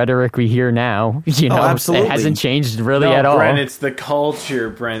some of the rhetoric we hear now. Absolutely. It hasn't changed really at all. Brent, it's the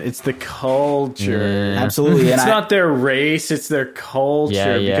culture, Brent. It's the culture. Yeah. Absolutely. It's not their race, it's their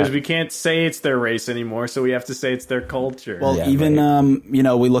culture. Yeah. Because we can't say it's their race anymore, so we have to say it's their culture. Well, we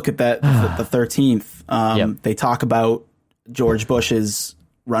look at that the 13th. They talk about George Bush's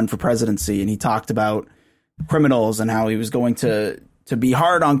run for presidency, and he talked about criminals and how he was going to be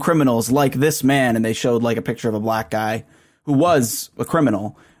hard on criminals like this man, and they showed like a picture of a black guy who was a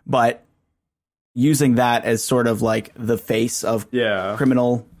criminal, but using that as sort of like the face of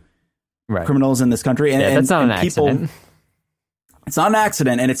criminals in this country. And that's not an accident. It's not an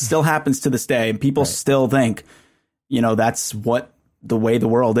accident, and it still happens to this day, and people still think, that's what the way the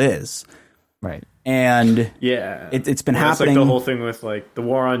world is. Right. And it's been happening. It's like the whole thing with like the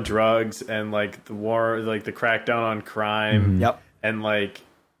war on drugs and like the war, like the crackdown on crime. Mm-hmm. Yep. And like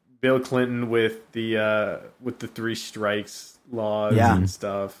Bill Clinton with the 3 strikes laws and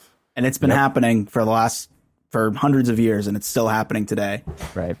stuff. And it's been happening for hundreds of years, and it's still happening today.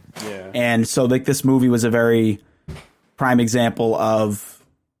 Right. Yeah. And so like this movie was a very prime example of,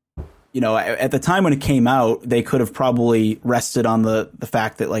 at the time when it came out, they could have probably rested on the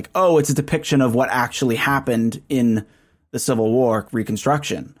fact that like, oh, it's a depiction of what actually happened in the Civil War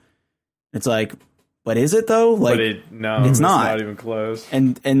Reconstruction. It's like, but is it though? Like, it's not even close.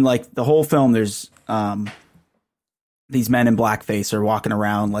 And like the whole film, there's these men in blackface are walking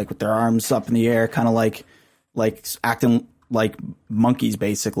around like with their arms up in the air, kind of like acting like monkeys,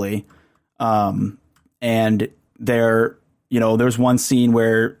 basically. And there's one scene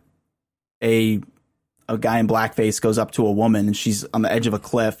where a guy in blackface goes up to a woman, and she's on the edge of a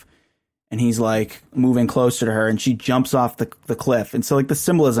cliff, and he's like moving closer to her, and she jumps off the cliff. And so like the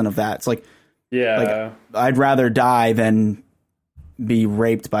symbolism of that, it's like, like, I'd rather die than be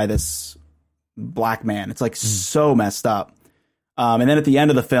raped by this black man. It's like so messed up. And then at the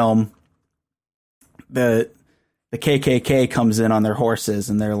end of the film, the KKK comes in on their horses,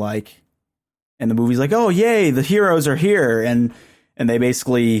 and they're like, and the movie's like, oh yay, the heroes are here, and they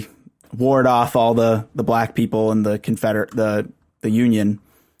basically ward off all the black people and the the Union.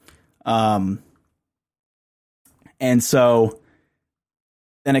 And so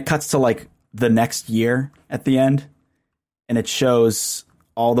then it cuts to like the next year at the end, and it shows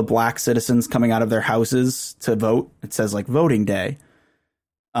all the black citizens coming out of their houses to vote. It says like voting day.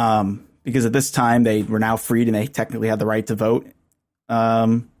 Because at this time they were now freed and they technically had the right to vote.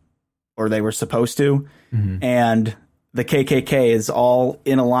 Or they were supposed to. Mm-hmm. And the KKK is all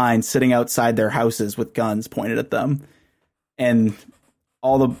in a line sitting outside their houses with guns pointed at them. And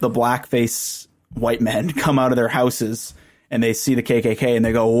all the blackface white men come out of their houses and they see the KKK and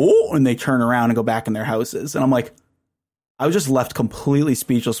they go, oh, and they turn around and go back in their houses. And I'm like, I was just left completely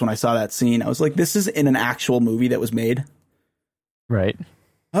speechless when I saw that scene. I was like, this is in an actual movie that was made. Right.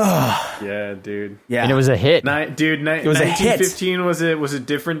 Yeah, dude. Yeah. And it was a hit. It was 1915 was a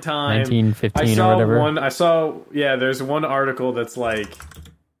different time. 1915 or whatever. There's one article that's like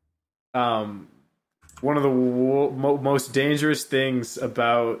one of the most dangerous things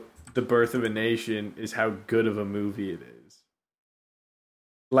about The Birth of a Nation is how good of a movie it is.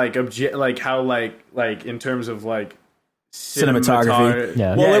 Like how in terms of like cinematography.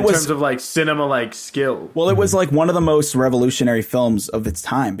 Yeah. Well, in terms of like cinema like skill. Well, it was like one of the most revolutionary films of its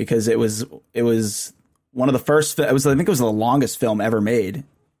time because it was one of the first. I think it was the longest film ever made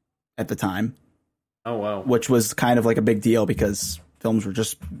at the time. Oh wow! Which was kind of like a big deal because films were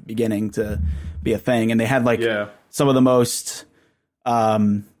just beginning to be a thing, and they had like some of the most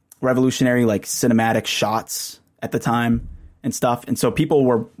revolutionary like cinematic shots at the time and stuff. And so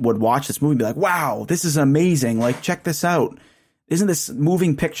people would watch this movie and be like, wow, this is amazing. Like, check this out. Isn't this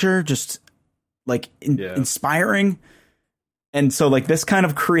moving picture just like inspiring? And so like this kind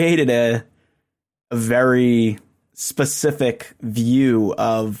of created a very specific view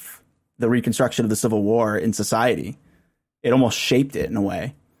of the reconstruction of the Civil War in society. It almost shaped it in a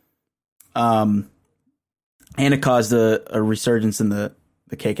way. And it caused a resurgence in the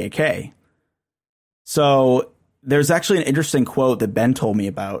KKK. So there's actually an interesting quote that Ben told me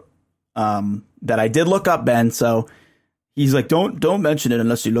about that I did look up, Ben. So he's like, don't mention it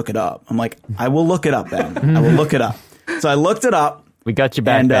unless you look it up. I'm like, I will look it up, Ben. I will look it up. So I looked it up. We got you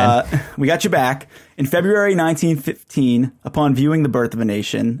back, Ben. We got you back. In February 1915, upon viewing The Birth of a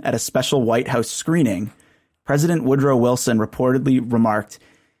Nation at a special White House screening, President Woodrow Wilson reportedly remarked,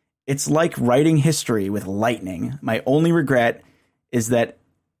 "It's like writing history with lightning. My only regret is that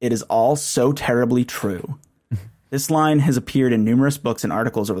it is all so terribly true." This line has appeared in numerous books and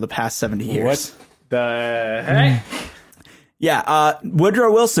articles over the past 70 years. What the heck? Yeah,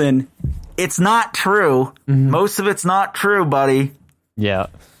 Woodrow Wilson, it's not true. Mm-hmm. Most of it's not true, buddy. Yeah.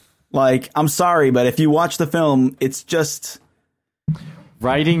 Like, I'm sorry, but if you watch the film, it's just...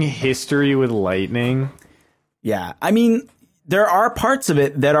 writing history with lightning? Yeah. I mean, there are parts of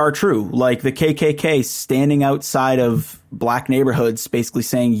it that are true. Like the KKK standing outside of black neighborhoods basically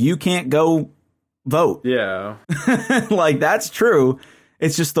saying, you can't go vote. Yeah. Like, that's true.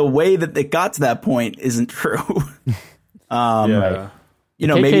 It's just the way that it got to that point isn't true. Right. You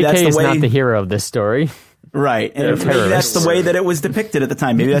know, KKK maybe that's the is way... not the hero of this story. Right. And maybe that's the way that it was depicted at the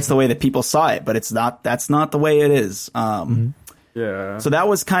time. Maybe that's the way that people saw it, but that's not the way it is. Yeah. So that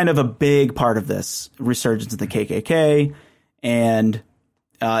was kind of a big part of this resurgence of the KKK, and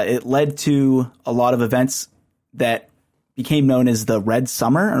it led to a lot of events that became known as the Red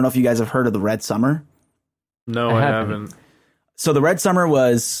Summer. I don't know if you guys have heard of the Red Summer. No, I haven't. So the Red Summer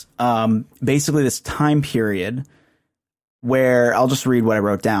was basically this time period where I'll just read what I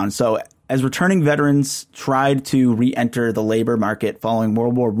wrote down. So as returning veterans tried to re-enter the labor market following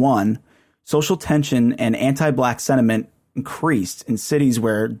World War I, social tension and anti-black sentiment increased in cities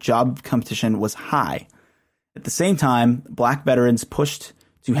where job competition was high. At the same time, black veterans pushed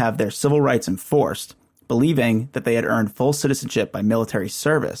to have their civil rights enforced, believing that they had earned full citizenship by military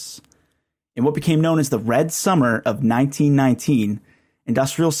service. In what became known as the Red Summer of 1919,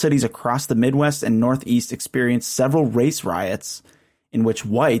 industrial cities across the Midwest and Northeast experienced several race riots in which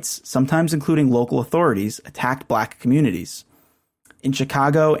whites, sometimes including local authorities, attacked black communities. In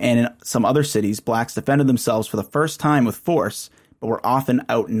Chicago and in some other cities, blacks defended themselves for the first time with force, but were often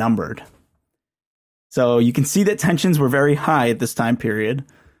outnumbered. So you can see that tensions were very high at this time period.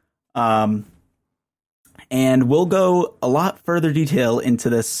 And we'll go a lot further detail into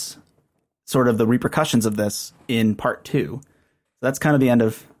this, sort of the repercussions of this in part 2. So that's kind of the end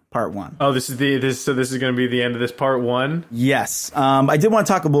of part 1. Oh, this is going to be the end of this part 1? Yes. I did want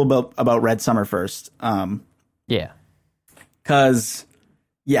to talk a little bit about Red Summer first. Yeah. Because,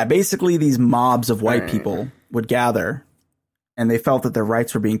 basically these mobs of white people would gather, and they felt that their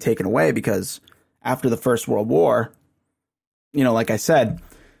rights were being taken away because after the First World War, you know, like I said,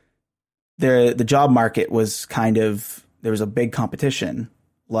 the job market was there was a big competition,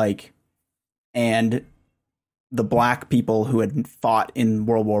 and the black people who had fought in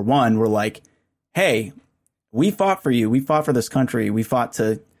World War I were like, hey, we fought for you. We fought for this country. We fought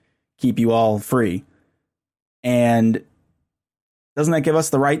to keep you all free. And doesn't that give us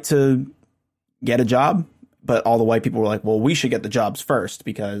the right to get a job? But all the white people were like, well, we should get the jobs first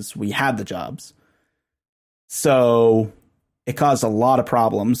because we had the jobs. So it caused a lot of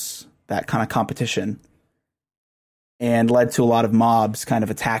problems, that kind of competition, and led to a lot of mobs kind of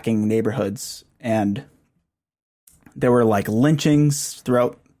attacking neighborhoods. And There were like lynchings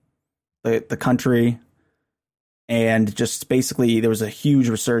throughout the country, and just basically there was a huge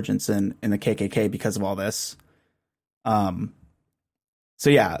resurgence in the KKK because of all this. So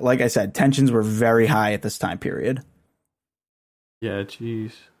yeah, like I said, tensions were very high at this time period. Yeah,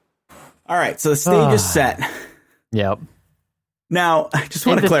 jeez. All right, so the stage is set. Yep. Now, I just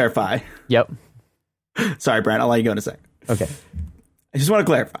want to clarify. Yep. Sorry, Brent, I'll let you go in a sec. Okay. I just want to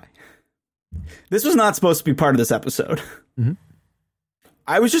clarify. This was not supposed to be part of this episode. Mm-hmm.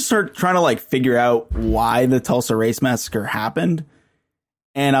 I was just trying to like figure out why the Tulsa Race Massacre happened.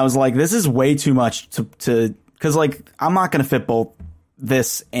 And I was like, this is way too much to because like I'm not going to fit both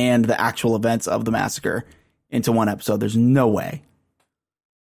this and the actual events of the massacre into one episode. There's no way.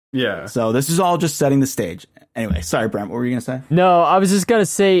 Yeah. So this is all just setting the stage. Anyway, sorry, Brent, what were you going to say? No, I was just going to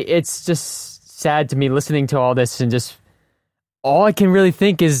say it's just sad to me listening to all this, and just all I can really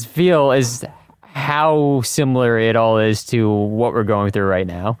feel is how similar it all is to what we're going through right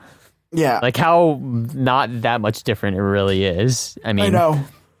now. Yeah. Like how not that much different it really is. I mean, I know.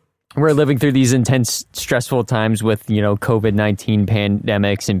 We're living through these intense, stressful times with, COVID-19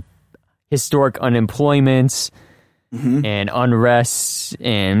 pandemics and historic unemployments and unrest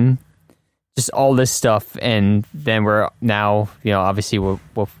and just all this stuff. And then we're now, obviously with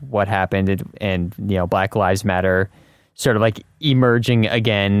what happened and Black Lives Matter sort of like emerging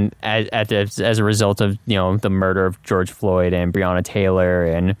again as a result of, the murder of George Floyd and Breonna Taylor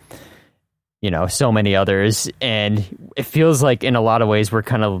and, so many others. And it feels like in a lot of ways we're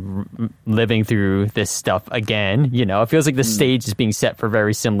kind of living through this stuff again. It feels like the stage is being set for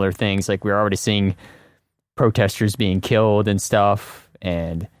very similar things. Like we're already seeing protesters being killed and stuff.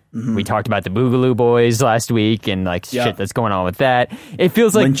 And we talked about the Boogaloo Boys last week and like shit that's going on with that. It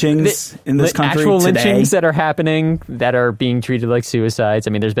feels like lynchings in this country actual today. Lynchings that are happening that are being treated like suicides. I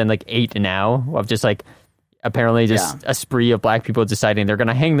mean, there's been like 8 now of just like apparently just a spree of black people deciding they're going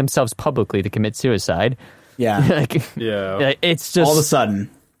to hang themselves publicly to commit suicide. Yeah. It's just all of a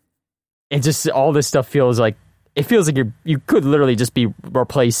sudden. It just, all this stuff feels like you could literally just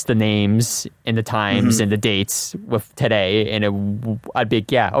replace the names and the times and the dates with today. And I'd be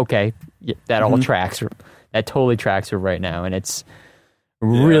like, okay, that all tracks. That totally tracks for right now. And it's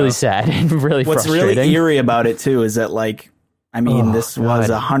really sad and really frustrating. What's really eerie about it too is that this was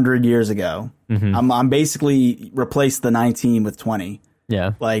 100 years ago. I'm basically replaced the 19 with 20.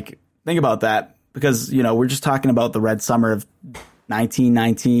 Yeah. Like, think about that because, we're just talking about the Red Summer of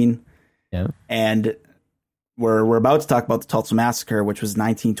 1919. Yeah. And we're about to talk about the Tulsa Massacre, which was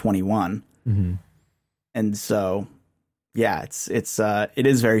 1921. And so, yeah, it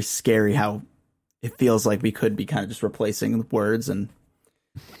is very scary how it feels like we could be kind of just replacing the words and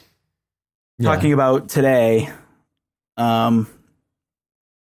talking about today.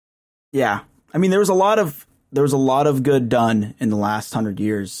 I mean, there was a lot of good done in the last 100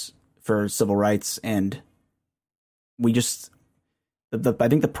 years for civil rights, and we just, I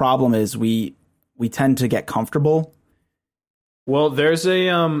think the problem is we tend to get comfortable. Well, there's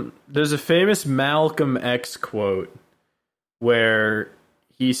a famous Malcolm X quote where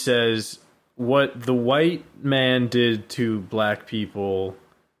he says, "What the white man did to black people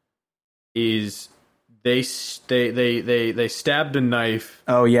is they stabbed a knife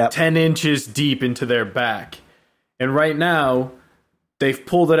 10 inches deep into their back. And right now, they've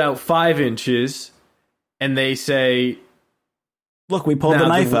pulled it out 5 inches, and they say, look, we pulled the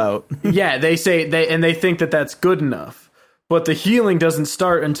knife out." Yeah, they say, they think that that's good enough. But the healing doesn't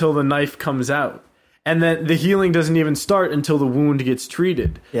start until the knife comes out. And then the healing doesn't even start until the wound gets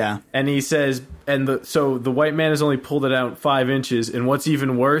treated. Yeah. And he says, so the white man has only pulled it out 5 inches. And what's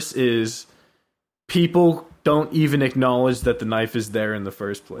even worse is people don't even acknowledge that the knife is there in the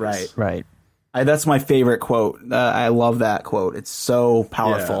first place. Right. That's my favorite quote. I love that quote. It's so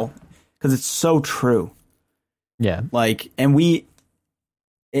powerful because it's so true. Yeah. Like, and in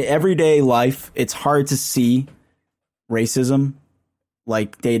everyday life, it's hard to see racism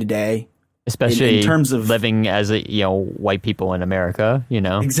like day to day. Especially in terms of living as white people in America,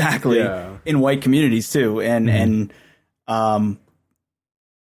 Exactly. Yeah. In white communities too. And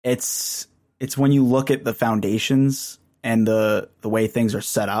it's when you look at the foundations and the way things are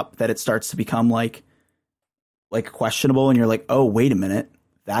set up that it starts to become like questionable, and you're like, oh, wait a minute.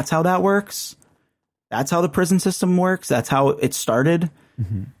 That's how that works. That's how the prison system works. That's how it started.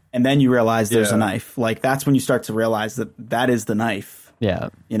 And then you realize there's a knife. Like, that's when you start to realize that is the knife. Yeah.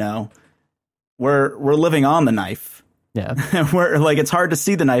 We're living on the knife. Yeah. We're like, it's hard to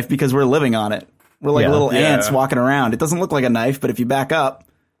see the knife because we're living on it. We're like little ants walking around. It doesn't look like a knife, but if you back up,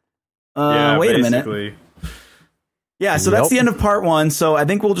 wait a minute. Yeah, so that's the end of part 1. So I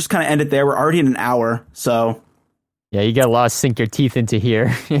think we'll just kind of end it there. We're already in an hour. So Yeah, you got to sink your teeth into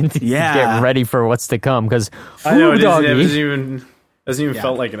here and Yeah. get ready for what's to come. Because I know it doesn't even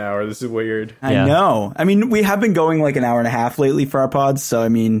felt like an hour. This is weird. I Yeah. know. I mean, we have been going like an hour and a half lately for our pods. So, I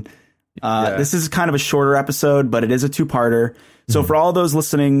mean, this is kind of a shorter episode, but it is a two-parter. So for all those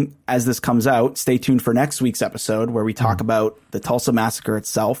listening as this comes out, stay tuned for next week's episode where we talk about the Tulsa Massacre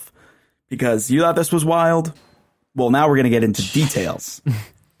itself. Because you thought this was wild? Well, now we're going to get into details.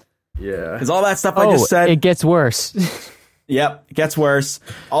 Yeah. Because all that stuff I just said... it gets worse. Yep, it gets worse.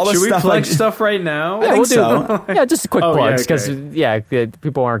 All the Should we stuff plug stuff right now? I think so. Yeah, just a quick plugs because okay.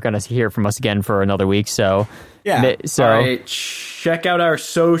 people aren't going to hear from us again for another week. So Yeah. so All right, check out our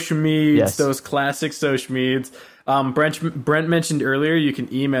social medias, Yes. those classic social medias. Brent mentioned earlier, you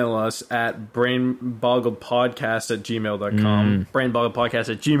can email us at brainboggledpodcast@gmail.com.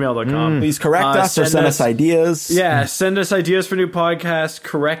 Brainboggledpodcast@gmail.com. Please correct us or send us ideas. Yeah, send us ideas for new podcasts.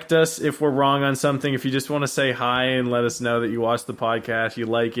 Correct us if we're wrong on something. If you just want to say hi and let us know that you watched the podcast, you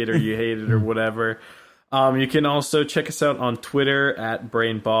like it or you hate it or whatever. You can also check us out on Twitter at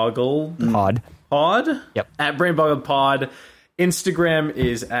BrainBoggled Pod. Yep. At BrainBoggled Pod. Instagram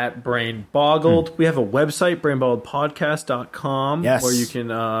is at BrainBoggled. We have a website, brainboggledpodcast.com, Yes. where you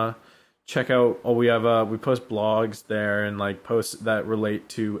can check out. We post blogs there and like posts that relate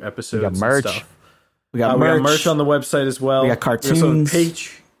to episodes. We got merch. And stuff. We got We merch. got merch on the website as well. We got cartoons.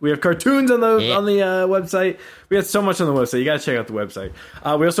 We have cartoons on the website. We got so much on the website. You got to check out the website.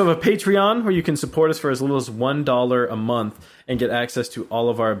 We also have a Patreon where you can support us for as little as $1 a month and get access to all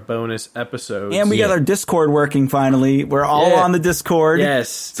of our bonus episodes. And we got our Discord working finally. We're all on the Discord. Yes.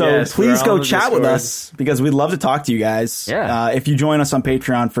 So please we're go on the chat with Discord. us because we'd love to talk to you guys. Yeah. If you join us on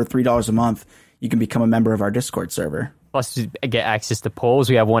Patreon for $3 a month, you can become a member of our Discord server. Plus, to get access to polls.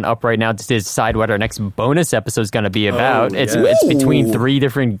 We have one up right now to decide what our next bonus episode is going to be about. It's between three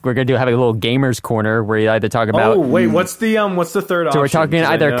different. We're going to have a little gamers corner where you either talk about. Oh wait, what's the third option? So we're talking 'Cause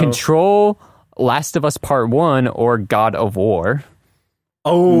I either know- Control, Last of Us Part 1, or God of War.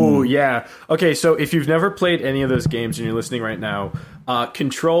 Oh, yeah. Okay, so if you've never played any of those games and you're listening right now,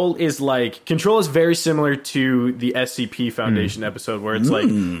 Control is very similar to the SCP Foundation episode where it's like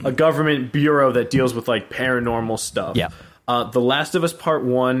a government bureau that deals with like paranormal stuff. Yeah. The Last of Us Part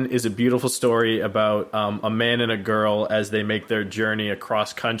 1 is a beautiful story about a man and a girl as they make their journey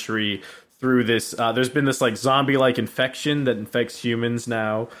across country through this. There's been this like zombie-like infection that infects humans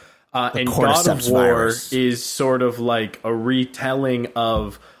now. And God of cordyceps War virus. is sort of like a retelling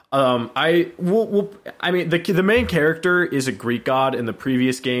of the main character is a Greek god, and the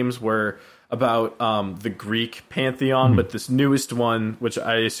previous games were about the Greek pantheon, but this newest one, which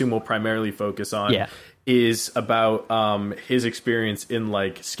I assume we'll primarily focus on, is about his experience in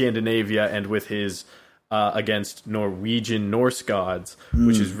like Scandinavia and with his against Norwegian Norse gods,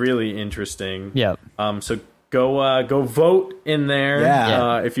 which is really interesting. Yeah. So go vote in there.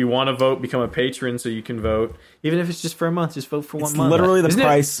 Yeah. If you want to vote, become a patron so you can vote. Even if it's just for a month, just vote for 1 It's month. literally the Isn't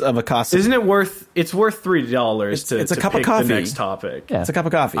price of a costume. Isn't it worth? It's worth $3 to it's a to cup of pick coffee. the next topic. Yeah. It's a cup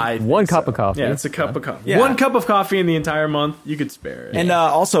of coffee. I think One cup so. of coffee. Yeah, it's a cup of coffee. Yeah. 1 cup of coffee in the entire month. You could spare it. And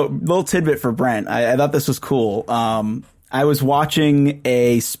also, little tidbit for Brent. I thought this was cool. I was watching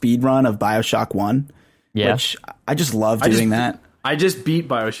a speed run of BioShock 1, which I just love doing that. I just beat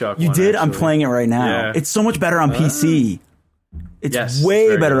BioShock 1. You did? I'm actually. playing it right now. Yeah. It's so much better on PC. It's Yes, way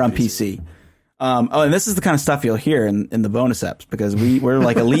very better good on PC. And this is the kind of stuff you'll hear in the bonus eps because we're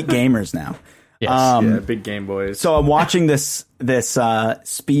like elite gamers now. Yes. Yeah, big Game Boys. So I'm watching this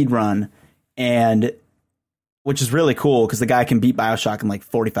speed run, and which is really cool because the guy can beat BioShock in like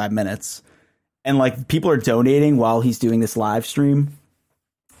 45 minutes, and like people are donating while he's doing this live stream.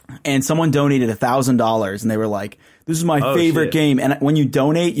 And someone donated $1,000, and they were like, "This is my favorite game." And when you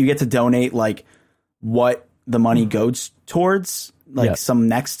donate, you get to donate like what the money goes towards, like some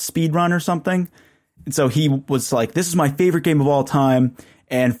next speed run or something. And so he was like, "This is my favorite game of all time."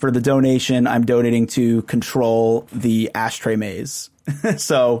 And for the donation, I'm donating to Control the Ashtray Maze.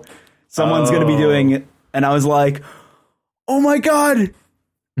 So someone's going to be doing it. And I was like, oh my God,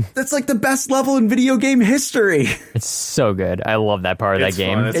 that's like the best level in video game history. It's so good. I love that part of that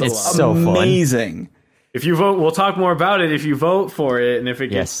game. fun. It's so fun. Amazing. If you vote, we'll talk more about it if you vote for it and if it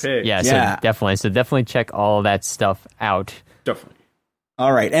gets picked. Yeah, Yeah. So definitely check all of that stuff out. Definitely.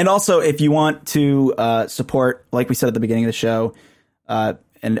 All right. And also, if you want to support, like we said at the beginning of the show, and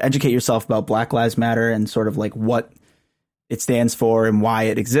educate yourself about Black Lives Matter and sort of like what it stands for and why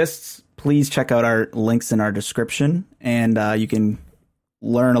it exists, please check out our links in our description. And you can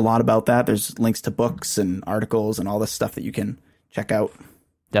learn a lot about that. There's links to books and articles and all this stuff that you can check out.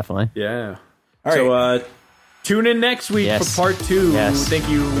 Definitely. Yeah. All right. So tune in next week Yes. for part 2. Yes. Thank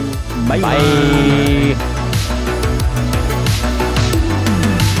you. Bye. Bye.